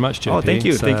 Thank you very much, JP. Oh, thank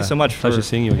you. Thank you so much. Pleasure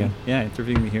seeing you again. Yeah,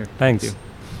 interviewing me here. Thanks. Thank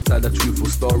you. Tell the truthful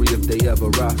story if they ever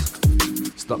ask.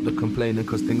 Stop the complaining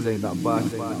cause things ain't that bad.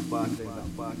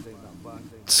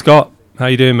 Scott, how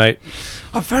you doing, mate?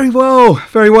 Very well,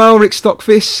 Rick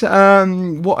Stockfish.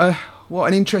 What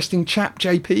an interesting chap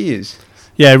JP is.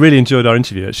 Yeah, I really enjoyed our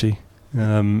interview, actually.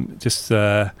 Just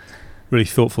really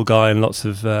thoughtful guy and lots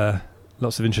of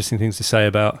interesting things to say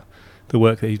about the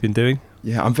work that he's been doing.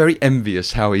 Yeah, I'm very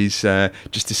envious how he's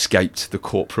just escaped the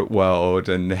corporate world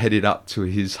and headed up to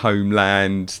his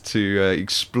homeland to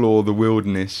explore the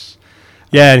wilderness.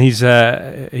 Yeah, and he's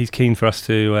keen for us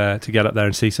to get up there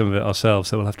and see some of it ourselves,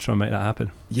 so we'll have to try and make that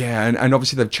happen. Yeah, and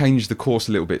obviously they've changed the course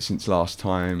a little bit since last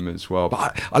time as well.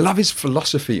 But I love his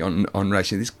philosophy on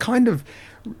racing. This kind of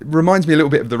reminds me a little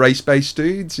bit of the race-based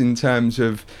dudes in terms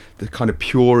of the kind of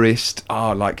purist,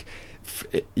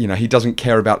 he doesn't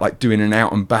care about like doing an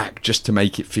out and back just to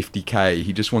make it 50k.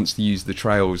 He just wants to use the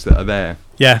trails that are there.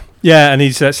 Yeah, and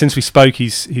he's since we spoke,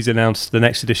 he's announced the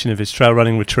next edition of his trail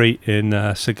running retreat in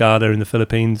Sagada in the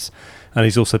Philippines, and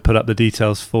he's also put up the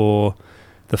details for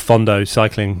the Fondo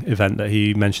cycling event that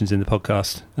he mentions in the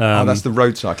podcast. That's the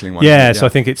road cycling one. Yeah, so I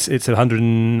think it's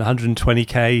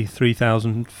 120k,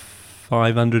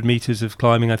 3,500 meters of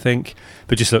climbing, I think,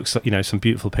 but just looks some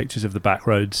beautiful pictures of the back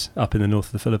roads up in the north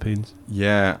of the Philippines.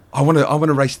 Yeah, I want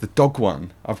to race the dog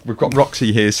one. We've got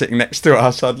Roxy here sitting next to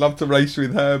us. I'd love to race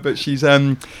with her, but she's I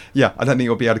don't think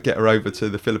I'll be able to get her over to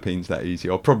the Philippines that easy.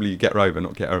 I'll probably get her over,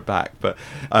 not get her back. But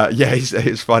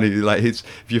it's funny. Like if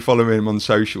you follow him on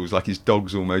socials, like his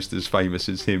dog's almost as famous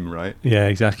as him, right? Yeah,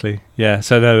 exactly. Yeah,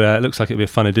 so it looks like it'll be a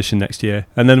fun edition next year.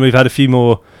 And then we've had a few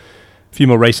more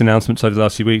race announcements over the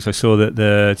last few weeks. I saw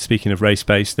that speaking of race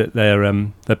based, that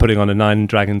they're putting on a Nine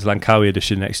Dragons Langkawi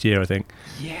edition next year, I think.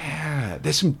 Yeah,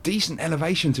 there's some decent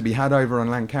elevation to be had over on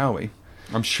Langkawi.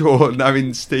 I'm sure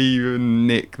knowing Steve and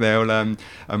Nick, and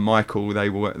Michael, they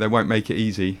won't make it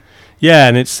easy. Yeah,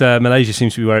 and it's Malaysia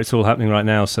seems to be where it's all happening right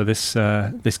now. So this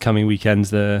coming weekend's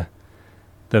the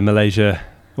Malaysia.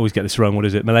 Always get this wrong. What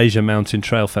is it? Malaysia Mountain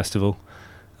Trail Festival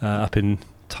up in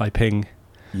Taiping.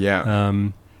 Yeah.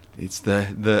 It's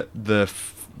the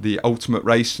ultimate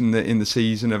race in the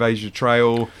season of Asia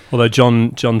Trail. Although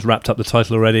John's wrapped up the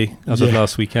title already as of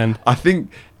last weekend. I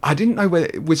didn't know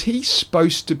was he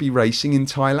supposed to be racing in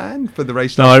Thailand for the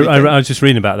race? No, I was just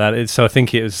reading about that. So I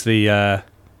think it was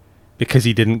because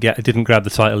he didn't grab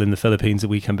the title in the Philippines the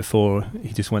weekend before.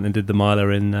 He just went and did the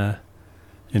miler in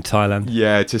Thailand.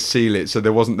 Yeah, to seal it, so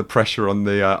there wasn't the pressure on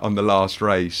the last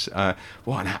race.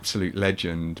 What an absolute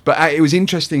legend! But it was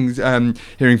interesting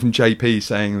hearing from JP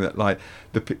saying that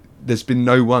there's been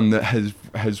no one that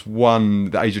has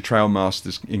won the Asia Trail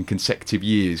Masters in consecutive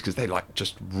years because they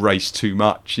just race too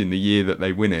much in the year that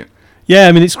they win it. Yeah,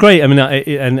 I mean it's great. I mean,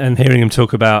 and hearing him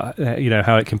talk about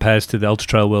how it compares to the Ultra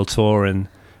Trail World Tour and.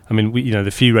 I mean,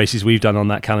 the few races we've done on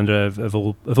that calendar have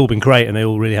all been great, and they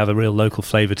all really have a real local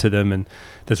flavour to them, and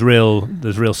there's real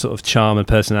sort of charm and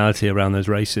personality around those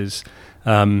races.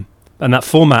 And that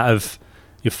format of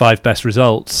your 5 best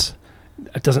results,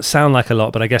 it doesn't sound like a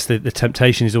lot, but I guess the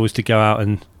temptation is always to go out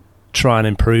and try and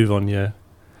improve on your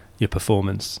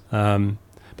performance. But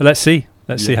let's see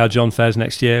Let's see how John fares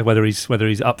next year. Whether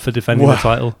he's up for defending the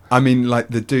title. I mean, like,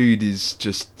 the dude is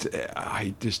just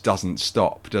he just doesn't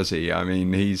stop, does he? I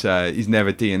mean, he's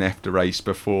never DNF'd a race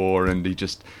before, and he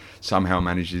just somehow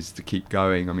manages to keep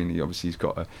going. I mean, he's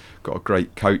got a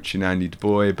great coach in Andy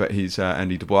Dubois, but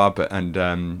Andy Dubois, and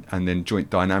then Joint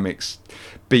Dynamics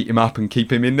beat him up and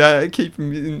keep him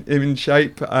in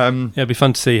shape. It'd be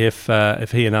fun to see if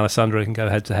he and Alessandro can go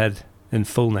head to head in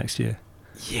full next year.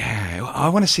 Yeah, I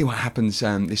want to see what happens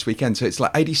this weekend. So it's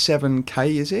like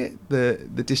 87k, is it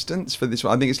the distance for this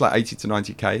one? I think it's like 80 to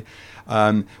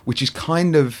 90k, which is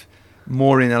kind of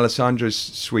more in Alessandro's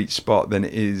sweet spot than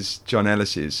it is John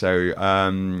Ellis's. So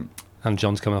and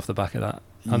John's coming off the back of that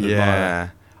 100 yeah.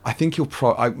 I think he'll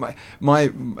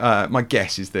my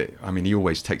guess is that, I mean, he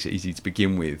always takes it easy to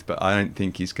begin with, but I don't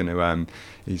think he's going to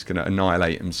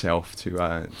annihilate himself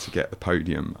to get the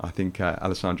podium. I think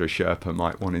Alessandro Sherpa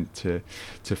might want him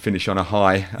to finish on a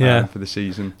high for the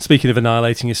season. Speaking of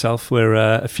annihilating yourself, we're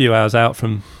a few hours out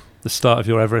from the start of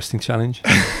your Everesting challenge.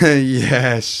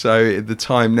 Yes, so the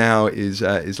time now is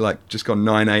like just gone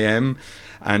 9 a.m.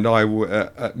 and I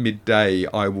at midday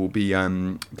I will be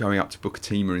going up to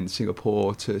Bukit in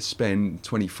Singapore to spend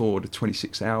 24 to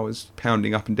 26 hours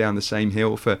pounding up and down the same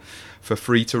hill for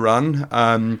free to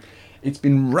run. It's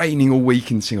been raining all week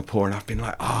in Singapore, and I've been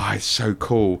like, it's so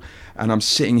cool. And I'm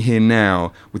sitting here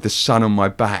now with the sun on my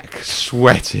back,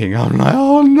 sweating. I'm like,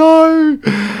 oh no!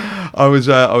 I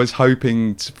was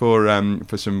hoping for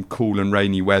some cool and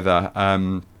rainy weather,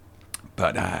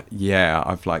 but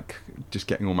I've like just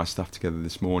getting all my stuff together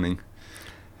this morning.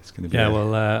 It's going to be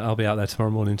I'll be out there tomorrow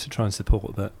morning to try and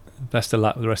support. But best of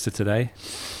luck with the rest of today.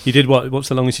 You did what's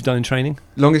the longest you've done in training?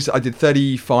 Longest, I did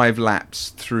 35 laps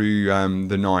through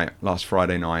the night, last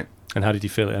Friday night. And how did you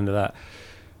feel at the end of that?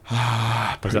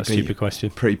 Was that a stupid question?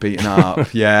 Pretty beaten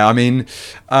up. Yeah, I mean,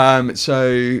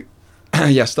 started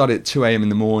at 2 a.m. in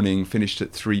the morning, finished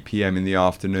at 3 p.m. in the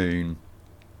afternoon.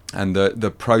 And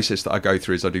the process that I go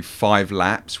through is I do 5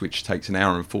 laps, which takes an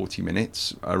hour and 40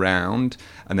 minutes around,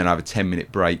 and then I have a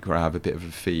 10-minute break where I have a bit of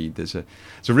a feed. There's a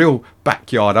real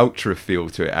backyard ultra feel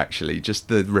to it, actually, just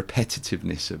the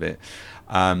repetitiveness of it.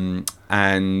 I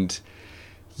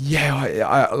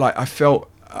felt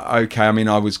okay. I mean,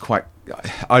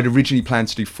 I'd originally planned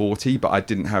to do 40, but I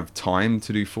didn't have time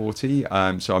to do 40,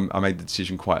 so I made the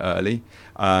decision quite early,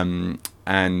 I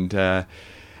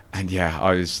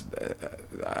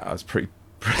was pretty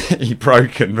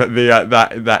broken, but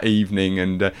that evening,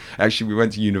 and actually we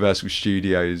went to Universal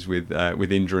Studios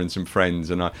with Indra and some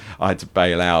friends, and I had to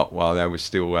bail out while they were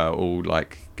still all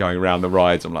like going around the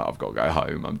rides. I'm like, I've got to go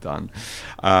home, I'm done.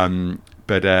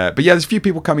 But there's a few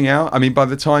people coming out. I mean, by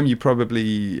the time you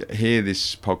probably hear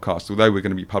this podcast, although we're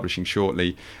going to be publishing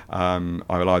shortly, I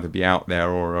will either be out there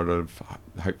or I'll have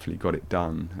hopefully got it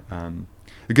done.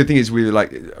 The good thing is we're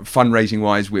like fundraising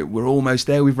wise, we're almost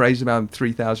there. We've raised about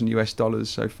 $3,000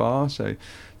 so far, so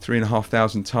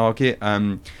 3,500 target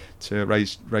to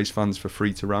raise funds for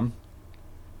free to run.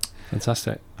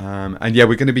 Fantastic. We're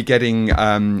going to be getting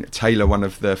Taylor, one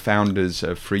of the founders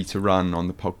of Free to Run, on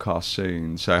the podcast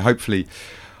soon. So hopefully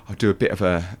I'll do a bit of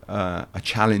a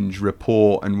challenge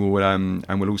report, and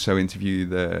we'll also interview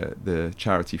the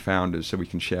charity founders so we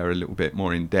can share a little bit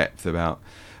more in depth about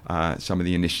some of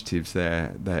the initiatives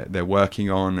they're working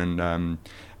on, and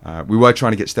we were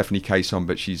trying to get Stephanie Case on,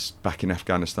 but she's back in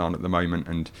Afghanistan at the moment,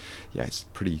 and it's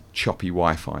pretty choppy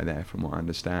Wi-Fi there from what I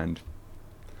understand.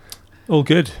 All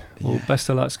good. Well, best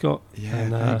of luck, Scott. Yeah,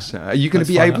 and, thanks. Are you going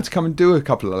to be able to come and do a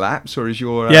couple of laps, or is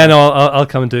your I'll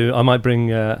come and do. I might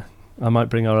bring our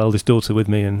eldest daughter with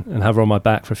me and have her on my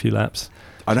back for a few laps.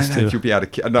 I don't know if you'll be able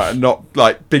to. Not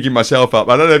like bigging myself up.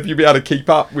 I don't know if you'll be able to keep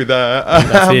up with.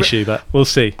 That's the issue, but we'll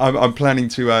see. I'm planning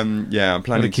to. I'm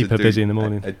planning to keep her busy in the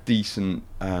morning. A decent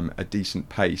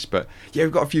pace, but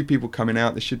we've got a few people coming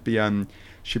out. There should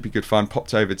be good fun.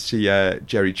 Popped over to see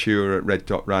Jerry Chua at Red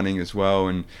Dot Running as well,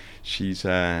 and she's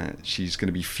going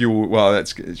to be fuel. Well,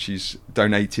 she's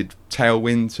donated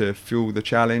Tailwind to fuel the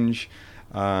challenge.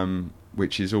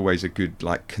 Which is always a good,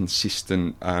 like,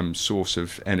 consistent source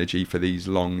of energy for these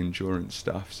long endurance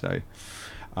stuff. So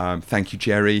thank you,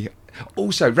 Jerry.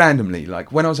 Also, randomly,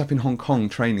 like when I was up in Hong Kong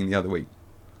training the other week,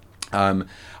 I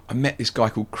met this guy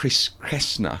called Chris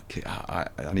Kessner.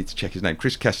 I need to check his name.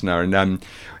 Chris Kessner. And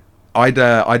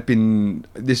I'd been.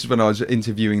 This is when I was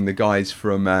interviewing the guys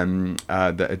from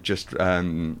that had just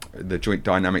the Joint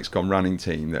Dynamics Gone Running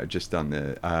team that had just done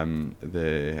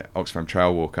the Oxfam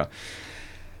Trail Walker.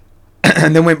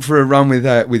 And then went for a run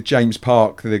with James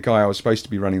Park, the guy I was supposed to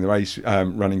be running the race,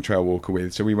 running Trail Walker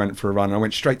with. So we went for a run. And I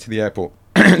went straight to the airport.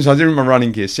 So I was in my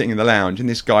running gear, sitting in the lounge, and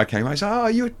this guy came. I said, "Oh,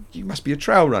 you must be a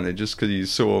trail runner," just because he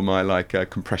saw my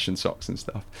compression socks and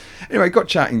stuff. Anyway, got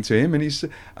chatting to him,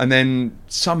 and then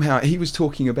somehow he was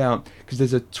talking about, because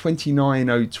there's a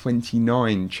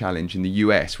 29:029 challenge in the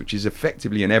US, which is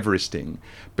effectively an Everesting,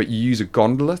 but you use a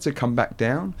gondola to come back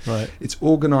down. Right. It's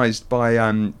organised by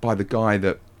the guy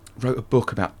that wrote a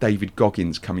book about David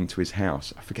Goggins coming to his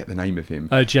house. I forget the name of him.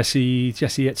 Jesse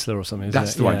Itzler or something.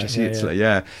 That's the one, Jesse Itzler,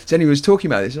 yeah. So anyway, he was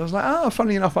talking about this. I was like,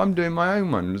 funnily enough, I'm doing my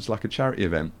own one. It was like a charity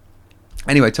event.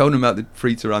 Anyway, told him about the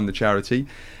free to run the charity,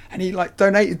 and he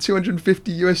donated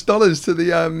 $250 to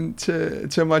the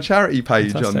to my charity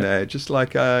page. Fantastic. On there. Just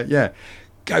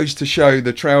goes to show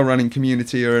the trail running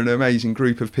community are an amazing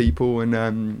group of people,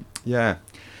 and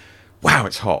wow,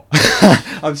 it's hot.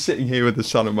 I'm sitting here with the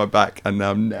sun on my back, and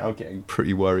I'm now getting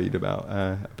pretty worried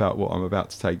about what I'm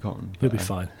about to take on. You'll be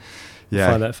fine.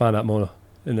 Yeah, find out more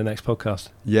in the next podcast.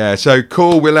 Yeah, so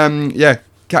cool. We'll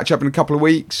catch up in a couple of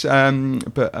weeks.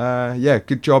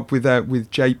 Good job with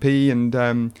JP, and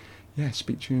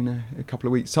speak to you in a couple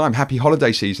of weeks' time. Happy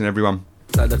holiday season, everyone.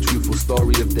 Tell the truthful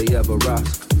story if they ever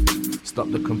ask.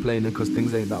 Stop the complaining, cause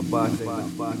things ain't that bad.